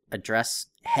needed to address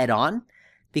head-on.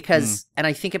 Because, and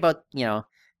I think about,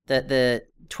 the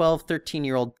 12,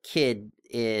 13-year-old kid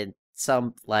in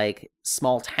some like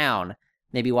small town,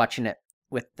 maybe watching it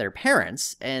with their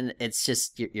parents, and it's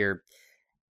just you're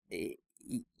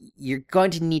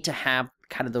going to need to have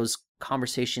kind of those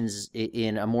conversations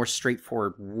in a more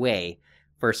straightforward way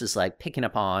versus like picking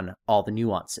up on all the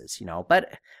nuances,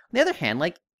 But on the other hand,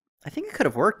 like I think it could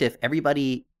have worked if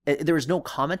everybody there was no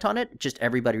comment on it, just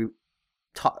everybody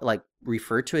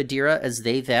referred to Adira as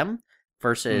they them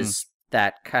versus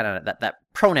that kind of that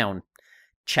pronoun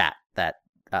chat that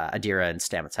Adira and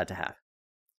Stamets had to have.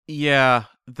 Yeah,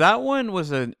 that one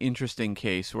was an interesting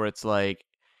case where it's like,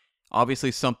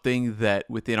 obviously something that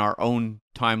within our own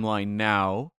timeline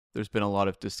now, there's been a lot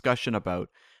of discussion about,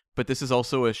 but this is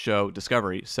also a show,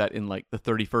 Discovery, set in like the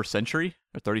 31st century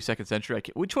or 32nd century.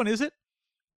 Which one is it?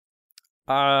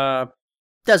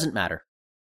 Doesn't matter.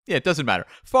 Yeah, it doesn't matter.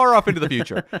 Far off into the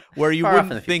future, where you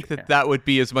wouldn't think that would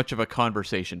be as much of a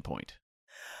conversation point.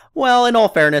 Well, in all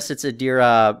fairness, it's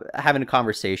Adira having a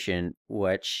conversation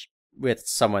with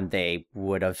someone they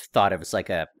would have thought of as like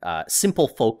a simple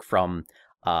folk from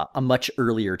a much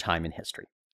earlier time in history.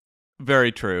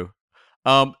 Very true.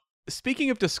 Speaking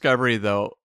of Discovery,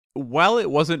 though, while it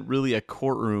wasn't really a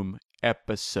courtroom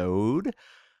episode,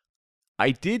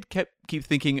 I did keep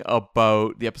thinking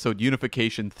about the episode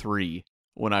Unification 3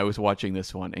 when I was watching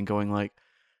this one and going like,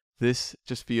 this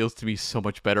just feels to me so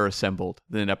much better assembled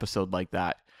than an episode like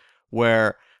that,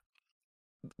 where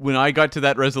when I got to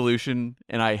that resolution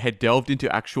and I had delved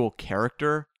into actual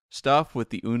character stuff with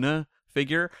the Una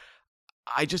figure,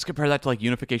 I just compare that to like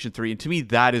Unification 3, and to me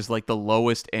that is like the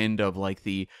lowest end of like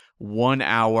the 1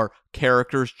 hour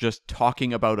characters just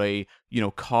talking about a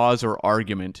cause or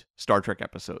argument Star Trek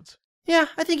episodes. Yeah,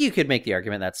 I think you could make the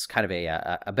argument that's kind of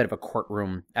a bit of a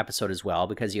courtroom episode as well,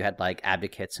 because you had like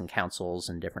advocates and counsels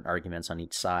and different arguments on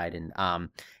each side, and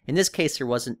in this case there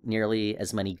wasn't nearly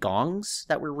as many gongs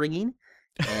that were ringing,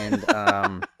 and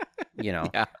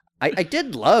yeah. I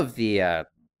did love the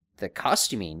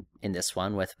costuming in this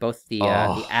one with both the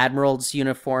admiral's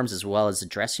uniforms as well as the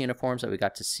dress uniforms that we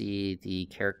got to see the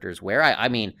characters wear. I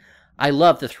mean, I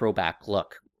love the throwback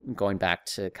look going back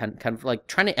to kind of like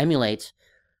trying to emulate,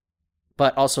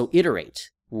 but also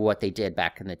iterate what they did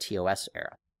back in the TOS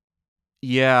era.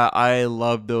 Yeah, I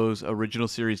love those original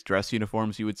series dress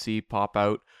uniforms you would see pop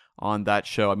out on that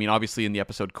show. I mean, obviously in the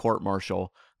episode Court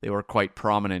Martial, they were quite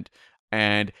prominent,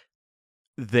 and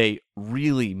they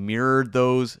really mirrored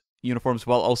those uniforms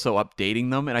while also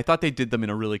updating them. And I thought they did them in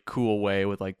a really cool way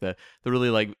with like the really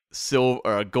like silver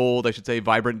or gold, I should say,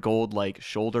 vibrant gold like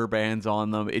shoulder bands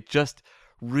on them. It just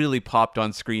really popped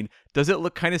on screen. Does it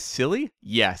look kind of silly?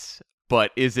 Yes.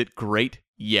 But is it great?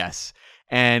 Yes.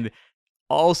 And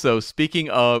also, speaking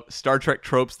of Star Trek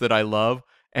tropes that I love,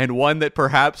 and one that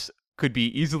perhaps could be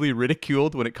easily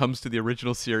ridiculed when it comes to the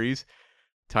original series,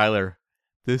 Tyler,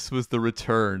 this was the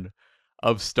return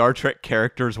of Star Trek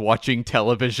characters watching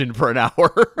television for an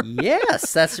hour.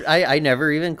 Yes, I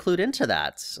never even clued into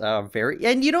that.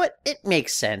 And you know what? It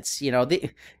makes sense. You know,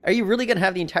 are you really going to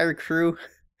have the entire crew?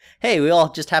 Hey, we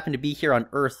all just happen to be here on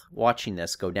Earth watching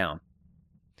this go down.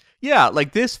 Yeah,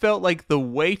 like this felt like the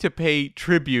way to pay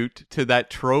tribute to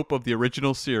that trope of the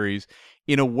original series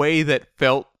in a way that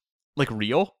felt like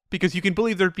real, because you can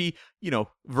believe there'd be,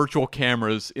 virtual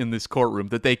cameras in this courtroom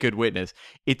that they could witness.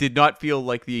 It did not feel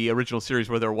like the original series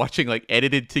where they're watching like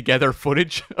edited together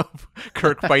footage of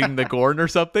Kirk fighting the Gorn or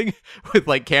something with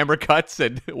like camera cuts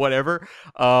and whatever.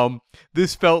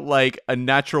 This felt like a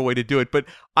natural way to do it, but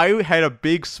I had a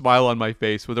big smile on my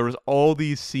face where there was all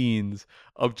these scenes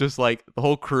of just like the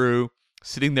whole crew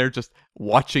sitting there just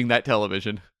watching that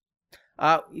television.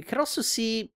 You could also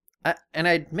see, and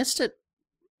I missed it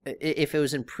if it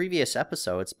was in previous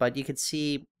episodes, but you could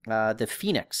see the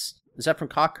Phoenix, Zephyr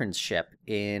Cochrane's ship,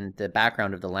 in the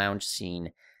background of the lounge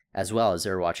scene, as well as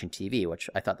they were watching TV, which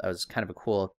I thought that was kind of a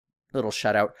cool little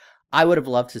shout out. I would have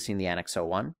loved to have seen the Annex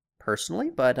 01 personally,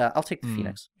 but I'll take the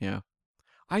Phoenix. Yeah.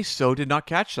 I so did not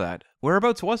catch that.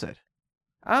 Whereabouts was it?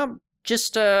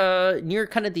 Just near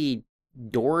kind of the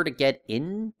door to get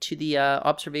into the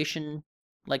observation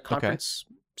conference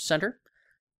center.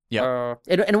 Yeah.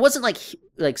 And it wasn't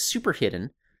like super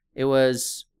hidden. It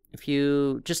was, if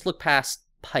you just look past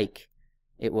Pike,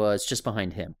 it was just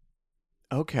behind him.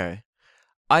 Okay.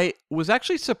 I was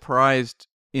actually surprised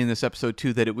in this episode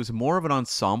too that it was more of an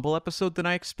ensemble episode than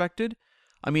I expected.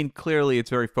 I mean, clearly it's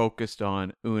very focused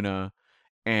on Una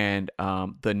and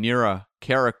the Nira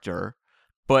character,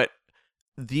 but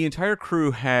the entire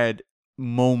crew had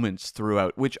moments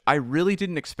throughout, which I really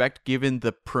didn't expect given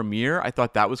the premiere. I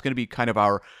thought that was going to be kind of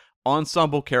our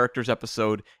ensemble characters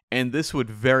episode, and this would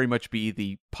very much be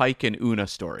the Pike and Una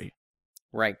story.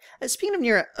 Right. Speaking of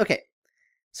Nira, okay.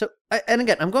 So, and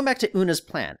again, I'm going back to Una's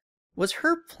plan. Was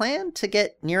her plan to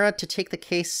get Nira to take the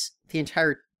case the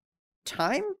entire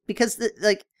time? Because,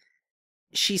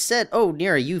 she said, oh,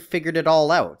 Nira, you figured it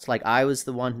all out. It's like, I was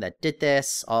the one that did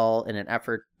this, all in an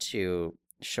effort to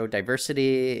show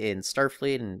diversity in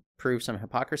Starfleet and prove some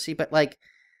hypocrisy. But, Nira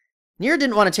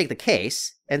didn't want to take the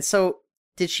case. And so,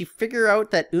 did she figure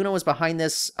out that Una was behind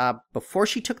this before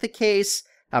she took the case?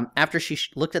 After she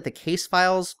looked at the case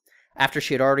files? After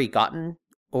she had already gotten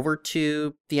over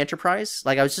to the Enterprise?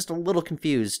 I was just a little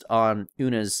confused on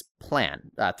Una's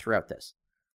plan throughout this.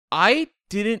 I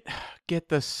didn't get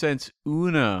the sense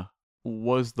Una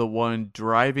was the one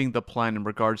driving the plan in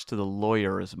regards to the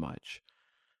lawyer as much.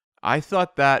 I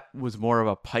thought that was more of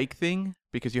a Pike thing,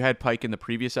 because you had Pike in the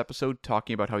previous episode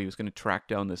talking about how he was going to track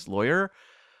down this lawyer,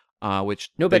 which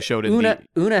they showed in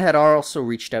Una had also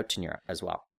reached out to Nira as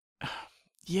well.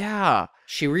 Yeah.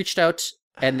 She reached out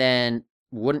and then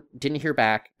didn't hear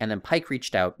back, and then Pike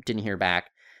reached out, didn't hear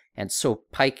back, and so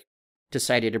Pike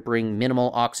decided to bring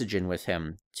minimal oxygen with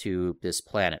him to this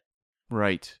planet.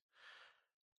 Right.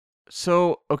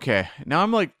 So, okay, now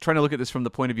I'm trying to look at this from the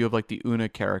point of view of the Una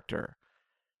character.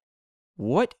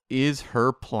 What is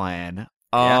her plan?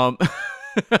 Yeah.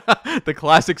 The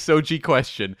classic Soji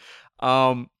question.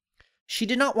 She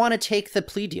did not want to take the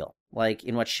plea deal,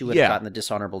 in what she would have gotten the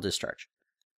dishonorable discharge.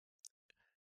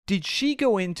 Did she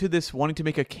go into this wanting to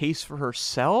make a case for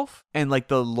herself? And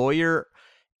the lawyer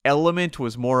element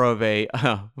was more of a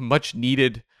much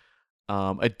needed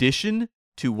addition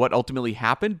to what ultimately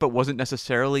happened, but wasn't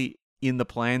necessarily in the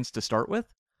plans to start with?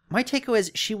 My takeaway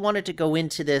is she wanted to go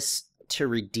into this to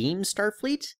redeem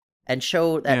Starfleet and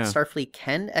show that Starfleet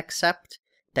can accept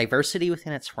diversity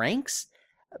within its ranks.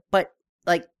 But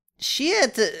she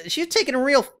was taking a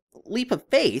real leap of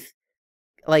faith,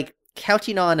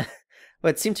 counting on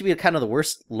what seemed to be kind of the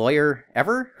worst lawyer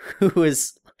ever, who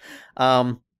was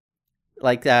that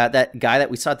guy that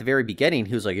we saw at the very beginning,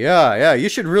 who was like, yeah, you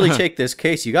should really take this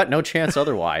case. You got no chance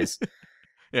otherwise.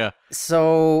 Yeah.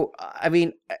 So, I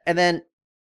mean,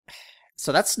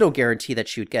 so that's no guarantee that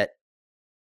she would get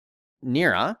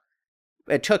Nira.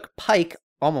 It took Pike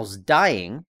almost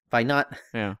dying by not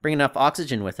bringing enough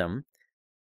oxygen with him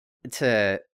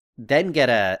to then get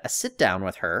a sit down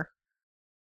with her.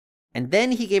 And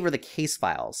then he gave her the case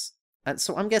files.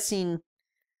 So I'm guessing...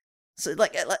 So,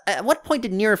 like, at what point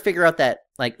did Nira figure out that,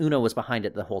 like, Una was behind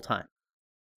it the whole time?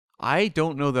 I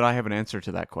don't know that I have an answer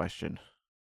to that question.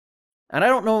 And I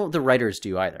don't know the writers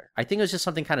do either. I think it was just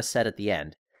something kind of said at the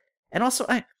end. And also,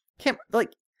 I can't...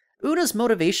 Like, Una's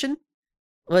motivation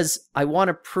was, I want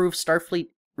to prove Starfleet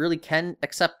really can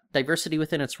accept diversity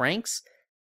within its ranks,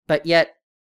 but yet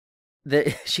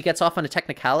she gets off on a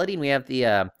technicality, and we have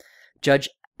the Judge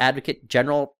Advocate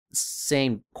General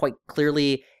saying quite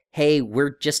clearly, hey,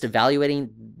 we're just evaluating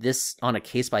this on a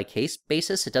case-by-case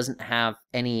basis. It doesn't have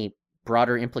any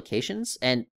broader implications.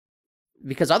 And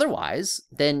because otherwise,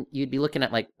 then you'd be looking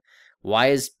at, like, why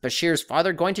is Bashir's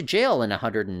father going to jail in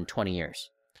 120 years?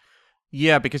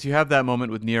 Yeah, because you have that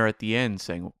moment with Nira at the end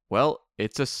saying, well,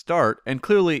 it's a start. And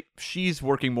clearly, she's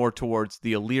working more towards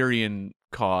the Illyrian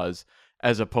cause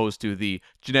as opposed to the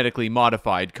genetically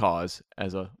modified cause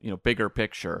as a, bigger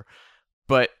picture.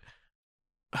 But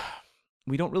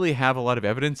we don't really have a lot of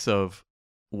evidence of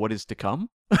what is to come.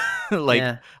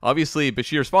 Obviously,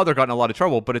 Bashir's father got in a lot of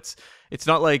trouble, but it's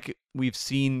not like we've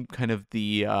seen kind of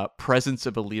the presence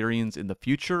of Illyrians in the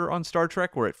future on Star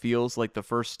Trek, where it feels like the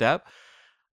first step.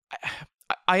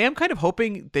 I am kind of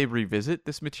hoping they revisit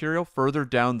this material further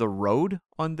down the road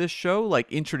on this show,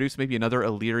 like introduce maybe another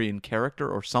Illyrian character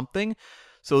or something,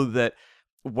 so that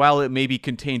while it may be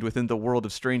contained within the world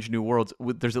of Strange New Worlds,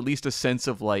 there's at least a sense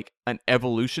of like an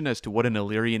evolution as to what an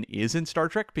Illyrian is in Star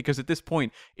Trek, because at this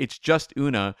point, it's just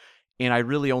Una, and I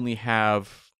really only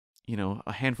have,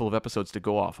 a handful of episodes to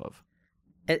go off of.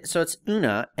 So it's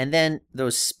Una, and then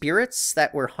those spirits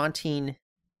that were haunting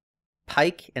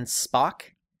Pike and Spock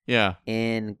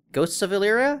in Ghosts of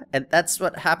Illyria, and that's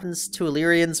what happens to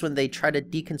Illyrians when they try to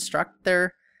deconstruct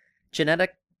their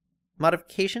genetic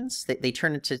modifications. They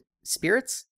turn into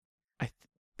spirits?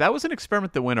 That was an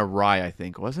experiment that went awry, I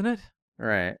think, wasn't it?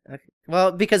 Right. Okay.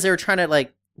 Well, because they were trying to,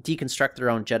 like, deconstruct their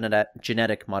own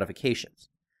genetic modifications.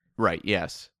 Right,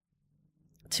 yes.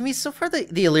 To me, so far,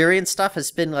 the Illyrian stuff has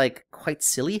been, like, quite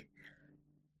silly.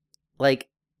 Like,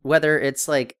 whether it's,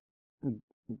 like,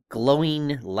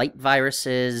 glowing light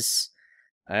viruses,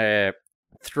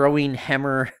 throwing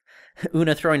Hemmer,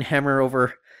 Una throwing Hemmer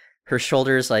over her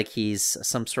shoulders like he's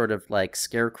some sort of, like,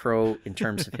 scarecrow in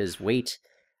terms of his weight.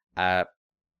 I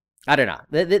don't know.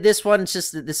 This one's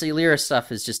just, this Illyria stuff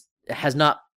has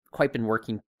not quite been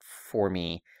working for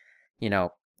me. You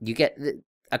get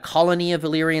a colony of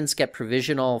Illyrians get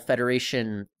provisional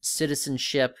Federation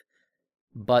citizenship,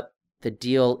 but the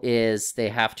deal is they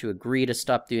have to agree to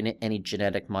stop doing any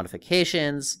genetic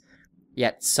modifications,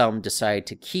 yet some decide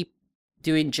to keep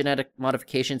doing genetic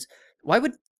modifications. Why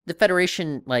would the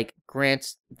Federation, like,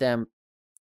 grant them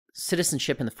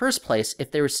citizenship in the first place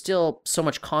if there was still so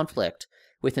much conflict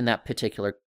within that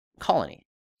particular colony?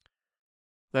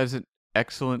 That is an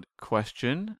excellent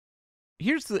question.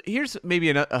 Here's maybe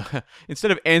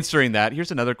instead of answering that,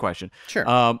 here's another question.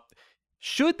 Sure.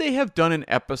 Should they have done an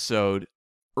episode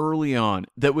early on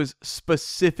that was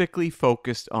specifically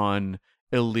focused on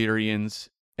Illyrians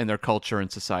and their culture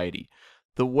and society?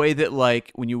 The way that,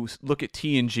 like, when you look at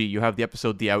TNG, you have the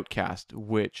episode The Outcast,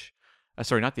 which...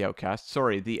 sorry, not The Outcast.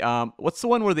 Sorry, what's the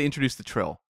one where they introduce the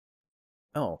Trill?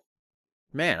 Oh,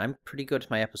 man, I'm pretty good at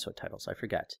my episode titles. I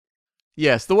forget.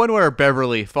 Yes, the one where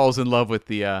Beverly falls in love with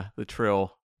the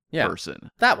Trill person.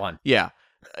 That one. Yeah,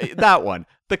 that one.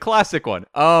 The classic one.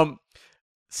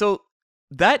 So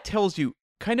that tells you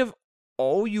kind of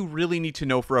all you really need to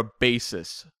know for a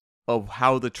basis of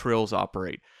how the Trills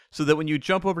operate. So that when you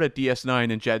jump over to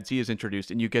DS9 and Jadzia is introduced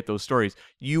and you get those stories,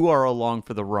 you are along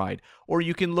for the ride. Or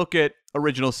you can look at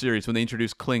original series when they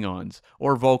introduce Klingons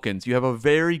or Vulcans. You have a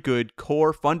very good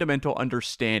core fundamental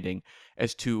understanding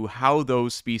as to how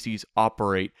those species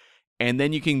operate. And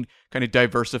then you can kind of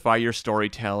diversify your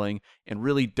storytelling and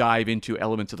really dive into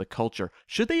elements of the culture.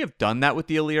 Should they have done that with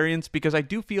the Illyrians? Because I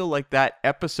do feel like that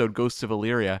episode, Ghosts of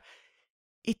Illyria,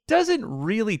 it doesn't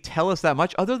really tell us that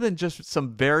much other than just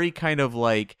some very kind of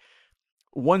like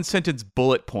one-sentence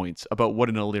bullet points about what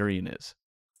an Illyrian is.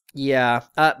 Yeah.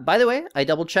 By the way, I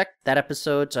double-checked that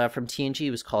episode from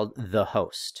TNG was called The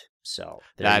Host. So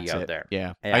there you go. There.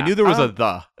 Yeah. I knew there was a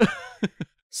the.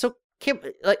 So, Kim,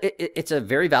 like, it's a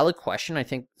very valid question. I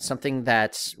think something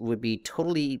that would be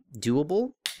totally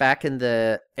doable back in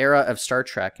the era of Star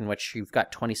Trek, in which you've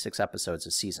got 26 episodes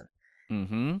a season.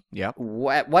 Mm-hmm. Yeah.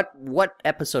 What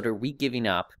episode are we giving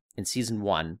up in season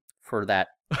 1 for that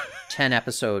 10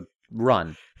 episode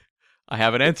run? I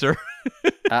have an answer.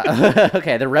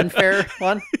 Okay, the Ren Fair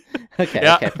one. Okay,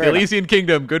 Yeah, okay, the fair enough. Elysian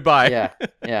Kingdom. Goodbye. Yeah,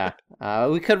 yeah.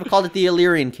 We could have called it the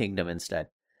Illyrian Kingdom instead.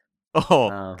 Oh,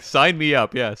 Uh, sign me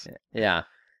up. Yes. yeah,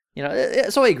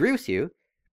 so I agree with you.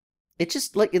 It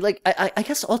just I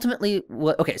guess ultimately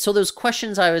what okay, so those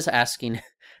questions I was asking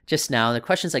just now, the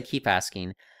questions I keep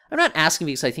asking, I'm not asking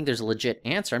because I think there's a legit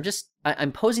answer.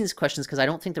 I'm posing these questions because I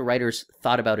don't think the writers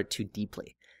thought about it too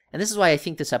deeply. And this is why I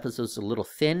think this episode's a little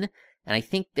thin, and I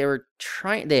think they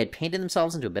had painted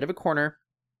themselves into a bit of a corner,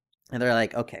 and they're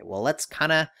like, okay, well, let's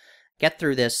kind of get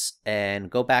through this and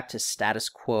go back to status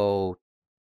quo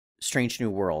Strange New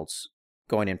Worlds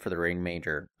going in for the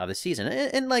remainder of the season.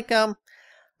 And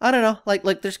I don't know, like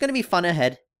there's gonna be fun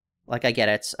ahead. Like I get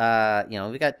it.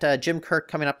 We got Jim Kirk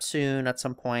coming up soon at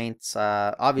some point.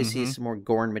 Obviously some more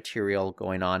Gorn material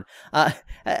going on. At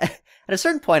a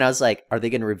certain point, I was like, are they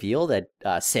gonna reveal that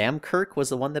Sam Kirk was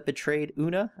the one that betrayed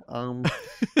Una?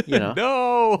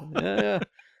 No. Yeah.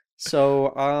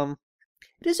 So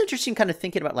it is interesting, kind of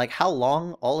thinking about like how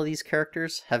long all of these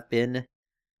characters have been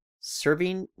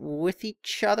serving with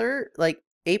each other. Like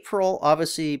April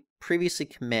obviously previously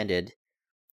commanded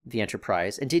the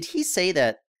Enterprise, and did he say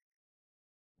that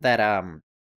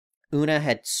Una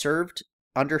had served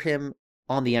under him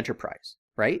on the Enterprise,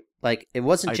 right? Like it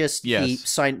wasn't just he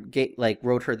signed,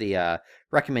 wrote her the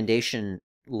recommendation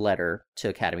letter to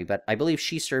Academy, but I believe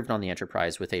she served on the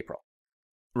Enterprise with April.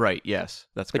 Right. Yes,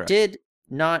 that's correct. But did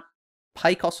not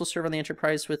Pike also serve on the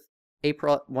Enterprise with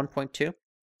April at 1.2?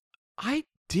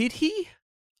 Did he?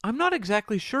 I'm not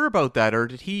exactly sure about that. Or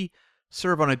did he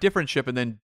serve on a different ship and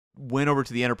then went over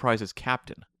to the Enterprise as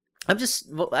captain? I guess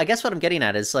what I'm getting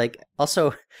at is like,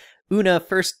 also, Una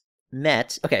first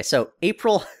met, okay, so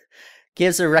April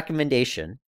gives a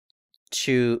recommendation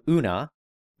to Una,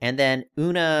 and then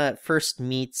Una first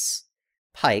meets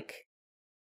Pike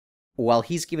while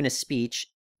he's giving a speech,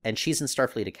 and she's in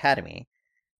Starfleet Academy.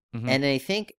 Mm-hmm. And I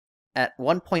think at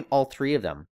one point, all three of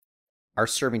them are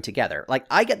serving together. Like,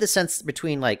 I get the sense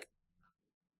between, like,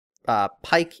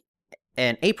 Pike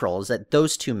and April is that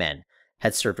those two men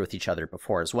had served with each other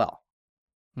before as well.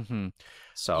 Mm-hmm.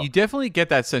 So you definitely get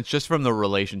that sense just from the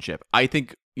relationship. I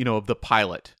think, of the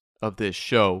pilot of this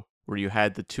show where you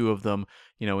had the two of them,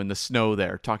 in the snow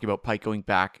there, talking about Pike going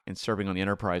back and serving on the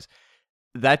Enterprise.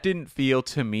 That didn't feel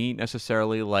to me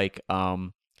necessarily like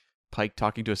Pike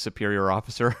talking to a superior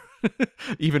officer,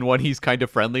 even one he's kind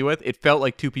of friendly with. It felt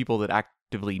like two people that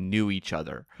actively knew each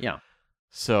other. Yeah.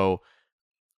 So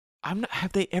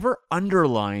have they ever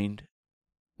underlined?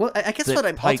 Well, I guess what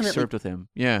I'm Pike ultimately served with him.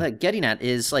 Yeah. Getting at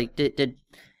is like,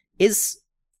 is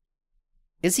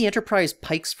the Enterprise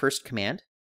Pike's first command?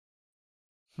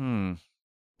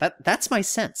 That's my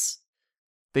sense.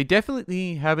 They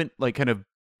definitely haven't kind of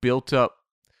built up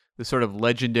the sort of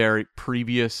legendary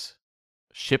previous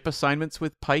ship assignments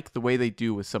with Pike the way they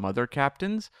do with some other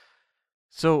captains.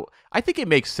 So I think it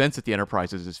makes sense that the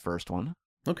Enterprise is his first one.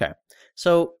 Okay.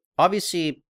 So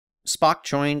obviously Spock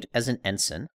joined as an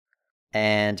ensign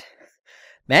and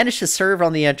managed to serve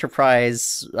on the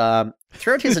Enterprise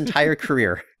throughout his entire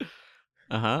career.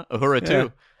 Uhura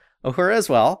too. Yeah. Uhura as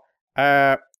well.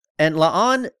 And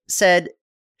La'an said,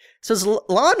 so has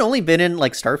La'an only been in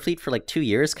Starfleet for 2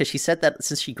 years? Because she said that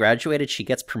since she graduated, she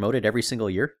gets promoted every single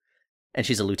year. And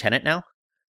she's a lieutenant now?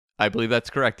 I believe that's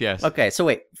correct, yes. Okay, so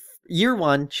wait. Year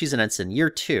 1, she's an ensign. Year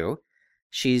 2,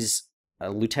 she's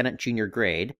a lieutenant junior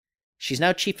grade. She's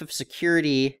now chief of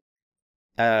security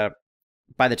by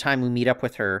the time we meet up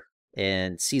with her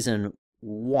in season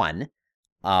 1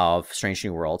 of Strange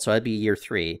New World. So that'd be year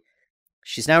 3.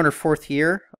 She's now in her 4th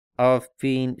year of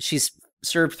she's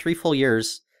served 3 full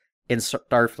years in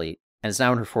Starfleet and is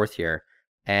now in her 4th year.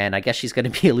 And I guess she's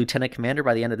going to be a lieutenant commander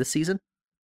by the end of this season.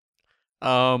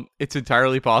 It's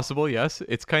entirely possible, yes.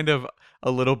 It's kind of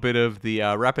a little bit of the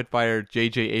rapid fire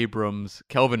J.J. Abrams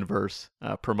Kelvinverse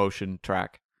promotion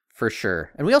track. For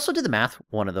sure. And we also did the math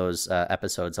one of those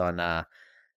episodes on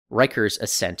Riker's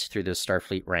ascent through the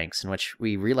Starfleet ranks, in which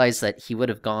we realized that he would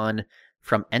have gone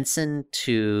from ensign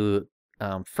to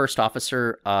first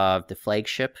officer of the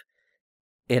flagship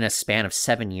in a span of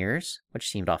 7 years, which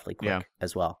seemed awfully quick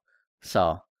as well.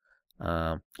 So,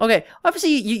 okay.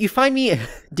 Obviously, you find me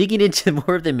digging into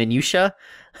more of the minutia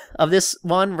of this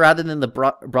one rather than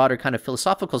the broader kind of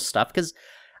philosophical stuff, because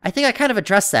I think I kind of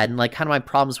addressed that and kind of my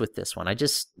problems with this one. I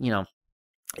just,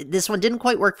 this one didn't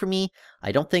quite work for me.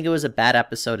 I don't think it was a bad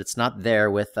episode. It's not there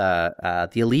with the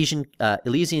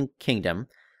Elysian Kingdom,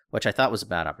 which I thought was a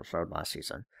bad episode last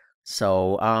season.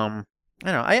 So, I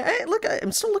don't know.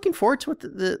 I'm still looking forward to what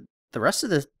the rest of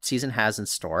the season has in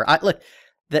store.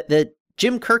 The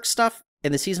Jim Kirk stuff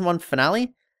in the season 1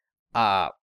 finale,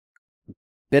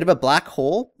 bit of a black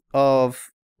hole of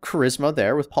charisma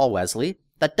there with Paul Wesley.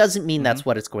 That doesn't mean that's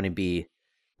what it's going to be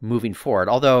moving forward.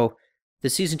 Although the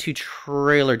season 2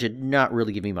 trailer did not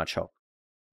really give me much hope.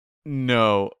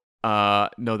 No,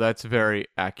 no, that's very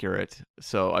accurate.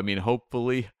 So, I mean,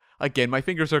 hopefully, again, my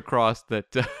fingers are crossed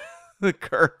that the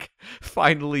Kirk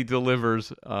finally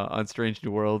delivers on Strange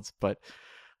New Worlds. But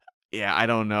yeah, I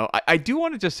don't know. I do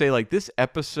want to just say, like, this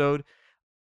episode,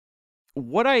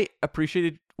 what I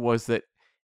appreciated was that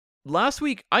last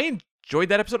week, I enjoyed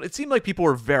that episode. It seemed like people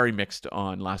were very mixed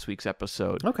on last week's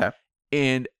episode. Okay.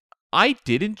 And I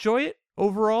did enjoy it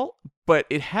overall, but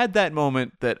it had that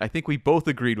moment that I think we both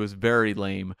agreed was very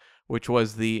lame, which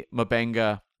was the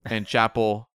Mabenga and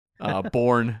Chapel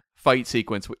Bourne fight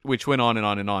sequence, which went on and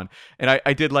on and on. And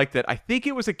I did like that. I think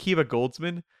it was Akiva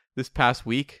Goldsman this past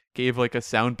week gave like a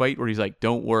soundbite where he's like,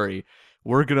 "Don't worry,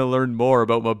 we're going to learn more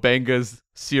about Mabenga's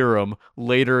serum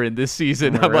later in this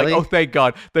season." Oh, I'm really? like, oh, thank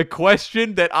God. The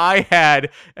question that I had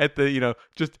at the,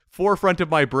 just forefront of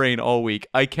my brain all week,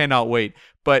 I cannot wait.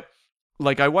 But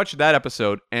like, I watched that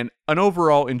episode, and an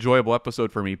overall enjoyable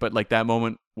episode for me, but like that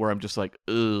moment where I'm just like,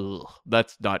 ugh,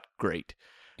 that's not great.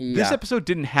 This Yeah. episode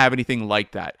didn't have anything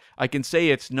like that. I can say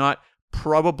it's not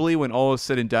probably, when all is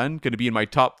said and done, going to be in my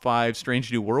top 5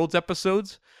 Strange New Worlds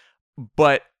episodes,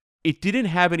 but it didn't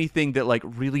have anything that like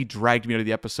really dragged me out of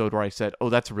the episode where I said, oh,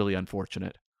 that's really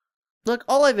unfortunate. Look,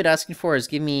 all I've been asking for is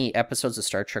give me episodes of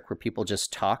Star Trek where people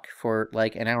just talk for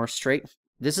like an hour straight.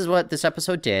 This is what this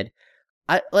episode did.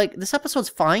 This episode's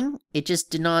fine. It just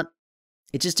did not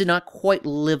quite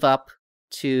live up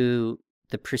to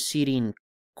the preceding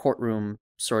courtroom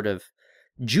sort of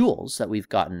jewels that we've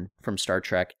gotten from Star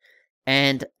Trek.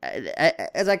 And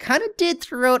as I kind of did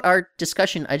throughout our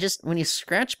discussion, when you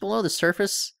scratch below the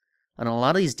surface on a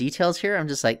lot of these details here, I'm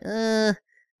just like,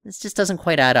 this just doesn't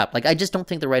quite add up. Like, I just don't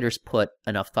think the writers put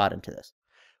enough thought into this.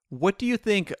 What do you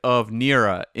think of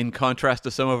Nira in contrast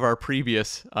to some of our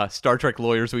previous Star Trek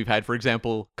lawyers we've had, for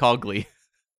example, Cogley?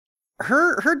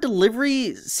 Her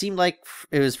delivery seemed like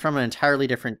it was from an entirely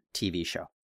different TV show.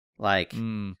 Like,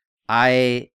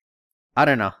 I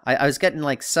don't know. I was getting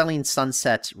like Selling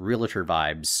Sunset realtor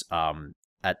vibes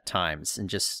at times, in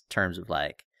just terms of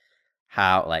like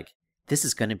how like this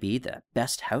is going to be the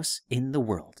best house in the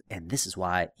world, and this is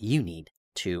why you need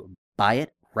to buy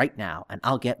it right now, and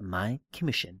I'll get my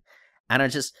commission. And I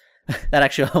just that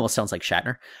actually almost sounds like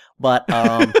Shatner, but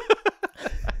I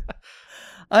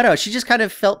don't know. She just kind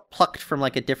of felt plucked from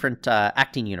like a different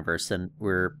acting universe than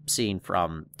we're seeing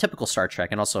from typical Star Trek,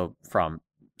 and also from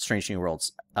Strange New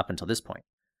Worlds up until this point.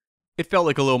 It felt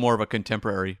like a little more of a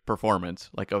contemporary performance,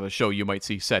 like of a show you might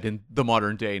see set in the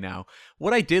modern day now.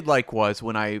 What I did like was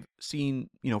when I've seen,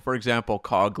 for example,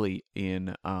 Cogley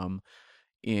in whatchamacallit,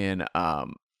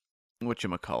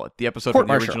 the episode from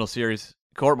the original series,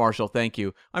 Court Martial, thank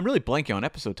you. I'm really blanking on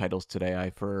episode titles today.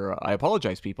 I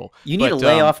apologize, people. You need to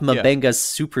lay off Mabenga's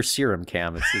super serum,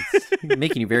 Cam. It's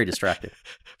making you very distracted.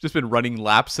 Just been running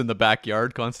laps in the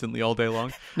backyard constantly all day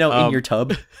long. No, in your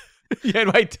tub. Yeah, in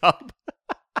my tub.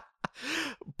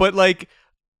 But like,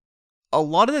 a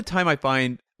lot of the time I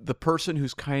find the person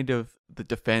who's kind of the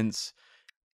defense,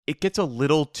 it gets a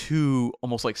little too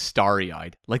almost like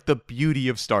starry-eyed, like the beauty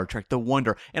of Star Trek, the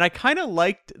wonder. And I kind of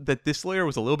liked that this lawyer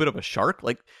was a little bit of a shark.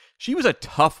 Like, she was a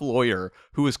tough lawyer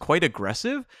who was quite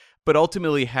aggressive, but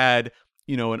ultimately had,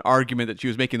 an argument that she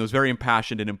was making that was very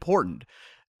impassioned and important.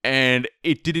 And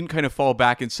it didn't kind of fall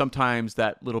back in sometimes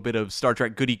that little bit of Star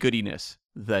Trek goody-goodiness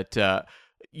that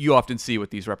you often see with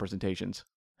these representations.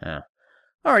 Yeah.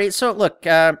 Alrighty, so look,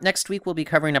 next week we'll be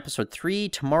covering episode 3,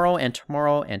 tomorrow and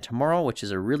tomorrow and tomorrow, which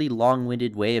is a really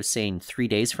long-winded way of saying 3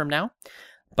 days from now.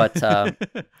 But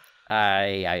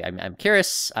I'm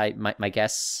curious. My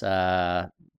guess,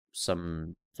 well,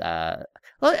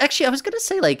 actually, I was gonna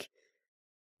say like,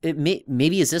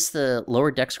 maybe is this the Lower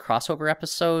Decks crossover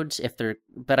episode?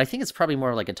 But I think it's probably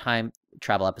more like a time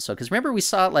travel episode, because remember we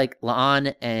saw like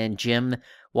La'an and Jim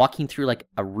walking through like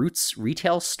a Roots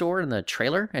retail store in the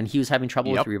trailer, and he was having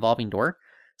trouble with the revolving door.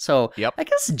 So I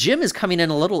guess Jim is coming in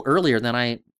a little earlier than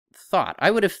I thought.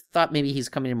 I would have thought maybe he's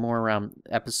coming in more around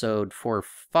episode 4 or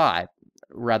 5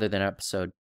 rather than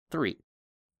episode 3.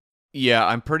 Yeah,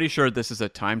 I'm pretty sure this is a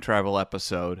time travel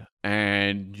episode,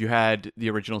 and you had the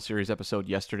original series episode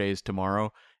Yesterday's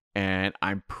Tomorrow, and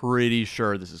I'm pretty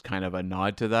sure this is kind of a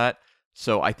nod to that.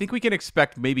 So I think we can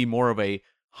expect maybe more of a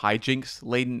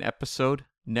hijinks-laden episode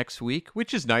next week,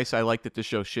 which is nice. I like that the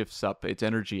show shifts up its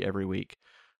energy every week.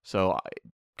 So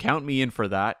count me in for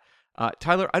that.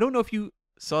 Tyler, I don't know if you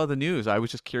saw the news. I was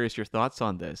just curious your thoughts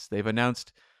on this. They've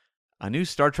announced a new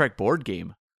Star Trek board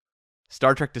game.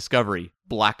 Star Trek Discovery,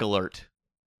 Black Alert.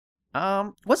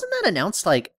 Wasn't that announced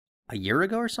like a year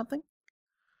ago or something?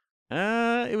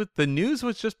 The news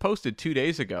was just posted 2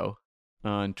 days ago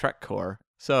on TrekCore.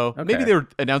 So maybe Okay. they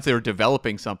announced they were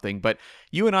developing something, but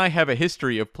you and I have a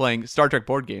history of playing Star Trek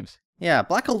board games. Yeah,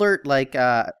 Black Alert, like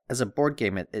as a board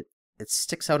game, it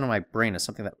sticks out in my brain as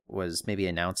something that was maybe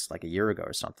announced like a year ago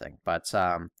or something. But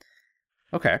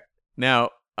okay. Now,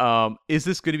 is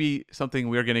this going to be something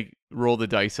we're going to roll the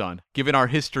dice on, given our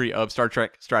history of Star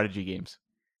Trek strategy games?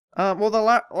 Well,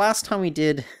 the last time we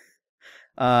did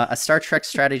a Star Trek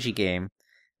strategy game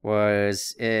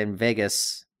was in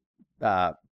Vegas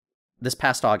this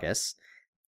past August.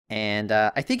 And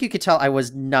I think you could tell I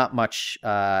was not much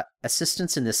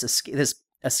assistance in this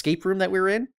escape room that we were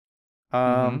in.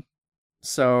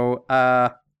 So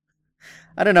I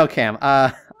don't know, Cam.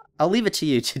 I'll leave it to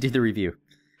you to do the review.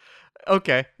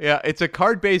 Okay, yeah, it's a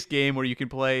card-based game where you can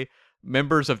play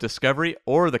members of Discovery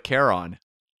or the Charon.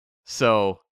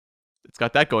 So it's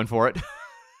got that going for it.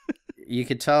 You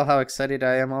could tell how excited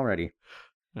I am already.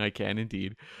 I can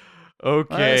indeed.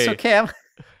 Okay. So Cam,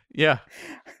 Yeah.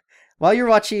 while you're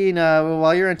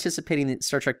anticipating the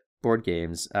Star Trek board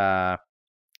games,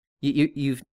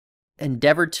 you've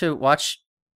endeavored to watch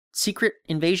Secret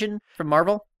Invasion from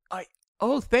Marvel?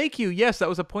 Oh, thank you. Yes, that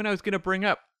was a point I was going to bring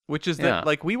up, which is that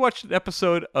Yeah. we watched an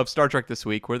episode of Star Trek this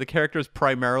week where the characters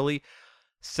primarily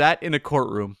sat in a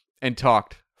courtroom and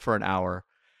talked for an hour.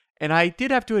 And I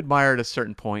did have to admire at a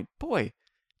certain point, boy,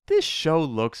 this show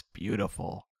looks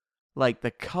beautiful. Like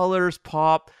the colors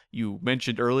pop. You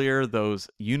mentioned earlier those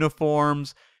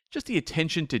uniforms, just the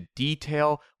attention to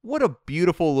detail. What a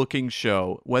beautiful looking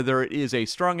show, whether it is a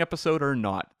strong episode or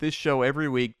not. This show every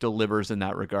week delivers in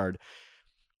that regard.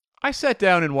 I sat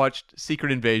down and watched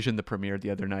Secret Invasion, the premiere the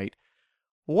other night.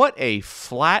 What a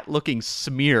flat looking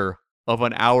smear of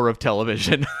an hour of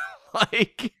television.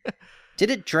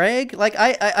 Did it drag? Like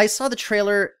I saw the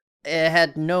trailer. It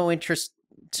had no interest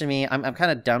to me. I'm kind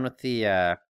of done with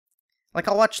the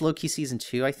I'll watch Loki season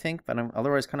 2, I think, but I'm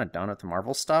otherwise kind of done with the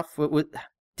Marvel stuff.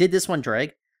 Did this one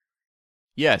drag?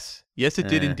 Yes, it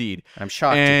did indeed. I'm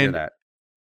shocked to hear that.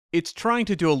 It's trying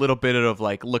to do a little bit of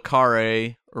like Le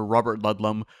Carre or Robert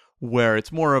Ludlum, where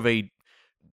it's more of a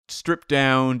stripped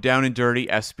down and dirty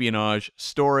espionage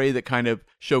story that kind of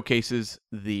showcases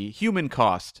the human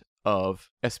cost of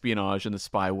espionage in the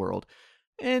spy world.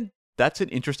 And that's an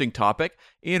interesting topic.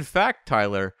 In fact,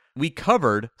 Tyler, we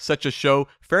covered such a show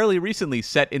fairly recently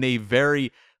set in a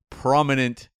very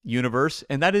prominent universe,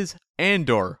 and that is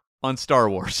Andor on Star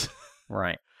Wars.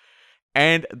 Right.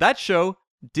 And that show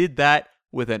did that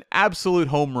with an absolute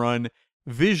home run,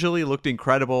 visually looked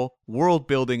incredible, world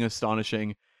building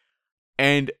astonishing.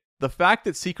 And the fact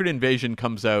that Secret Invasion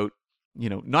comes out,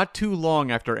 not too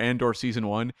long after Andor season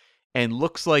 1 and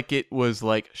looks like it was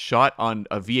like shot on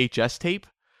a VHS tape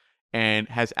and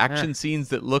has action scenes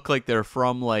that look like they're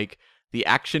from like the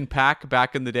Action Pack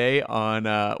back in the day on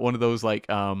one of those like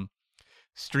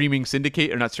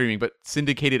syndicated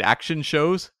action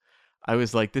shows. I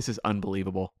was like, this is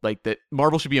unbelievable. Like that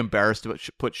Marvel should be embarrassed to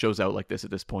put shows out like this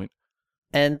at this point.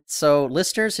 And so,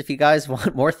 listeners, if you guys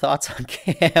want more thoughts on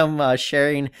Cam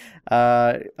sharing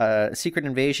Secret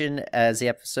Invasion as the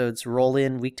episodes roll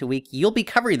in week to week, you'll be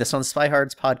covering this on Spy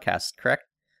Hard's podcast, correct?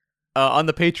 On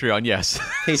the Patreon, yes.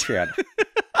 Patreon.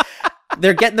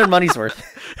 They're getting their money's worth.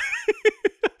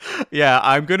 Yeah,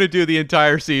 I'm going to do the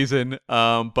entire season.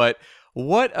 But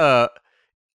what...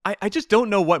 I just don't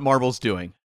know what Marvel's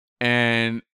doing.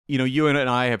 And, you and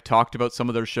I have talked about some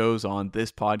of their shows on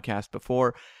this podcast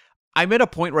before. I'm at a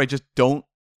point where I just don't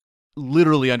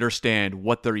literally understand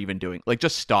what they're even doing. Like,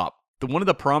 just stop. One of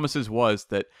the promises was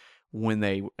that when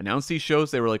they announced these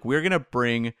shows, they were like, we're going to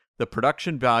bring the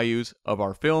production values of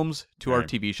our films to our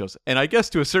TV shows. And I guess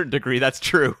to a certain degree, that's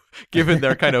true, given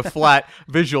their kind of flat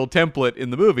visual template in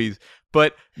the movies.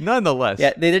 But nonetheless...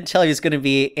 Yeah, they didn't tell you it's going to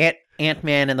be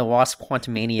Ant-Man and the Wasp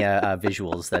Quantumania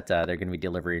visuals that they're going to be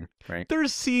delivering, right?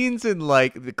 There's scenes in,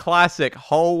 like, the classic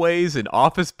hallways and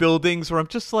office buildings where I'm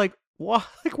just like, what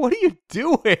are you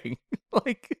doing?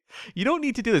 Like, you don't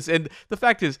need to do this. And the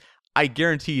fact is, I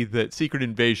guarantee that Secret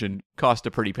Invasion cost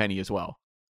a pretty penny as well.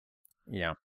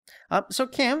 Yeah. So,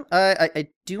 Cam, I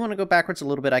do want to go backwards a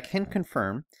little bit. I can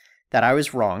confirm that I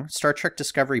was wrong. Star Trek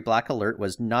Discovery Black Alert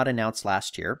was not announced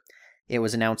last year. It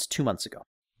was announced 2 months ago.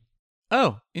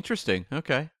 Oh, interesting.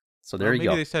 Okay. So there you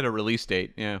go. Maybe they set a release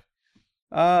date, yeah.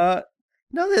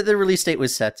 No, the release date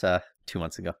was set 2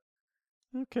 months ago.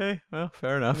 Okay, well,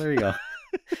 fair enough. There you go.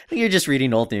 I think you're just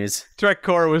reading old news.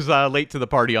 TrekCore was late to the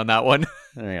party on that one.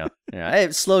 There you go. Yeah,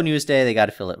 hey, slow news day. They got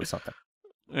to fill it with something.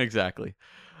 Exactly.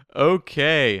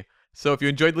 Okay. So if you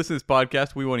enjoyed listening to this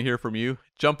podcast, we want to hear from you.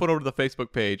 Jump on over to the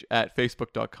Facebook page at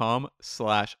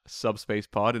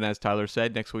facebook.com/subspacepod. And as Tyler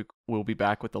said, next week we'll be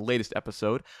back with the latest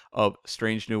episode of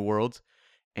Strange New Worlds.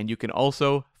 And you can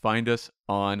also find us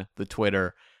on the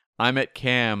Twitter. I'm at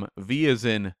Cam, V as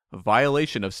in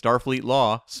violation of Starfleet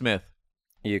law, Smith.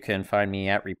 You can find me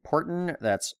at Reportin'.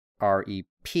 That's REP.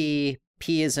 P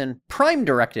as in Prime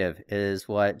Directive is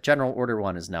what General Order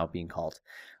 1 is now being called.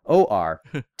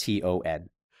 ORTON.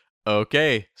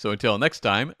 Okay, so until next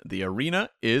time, the arena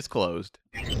is closed.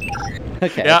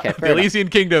 Okay, Yeah, okay, the Elysian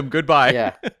Kingdom, goodbye.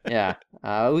 Yeah.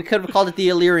 We could have called it the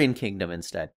Illyrian Kingdom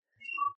instead.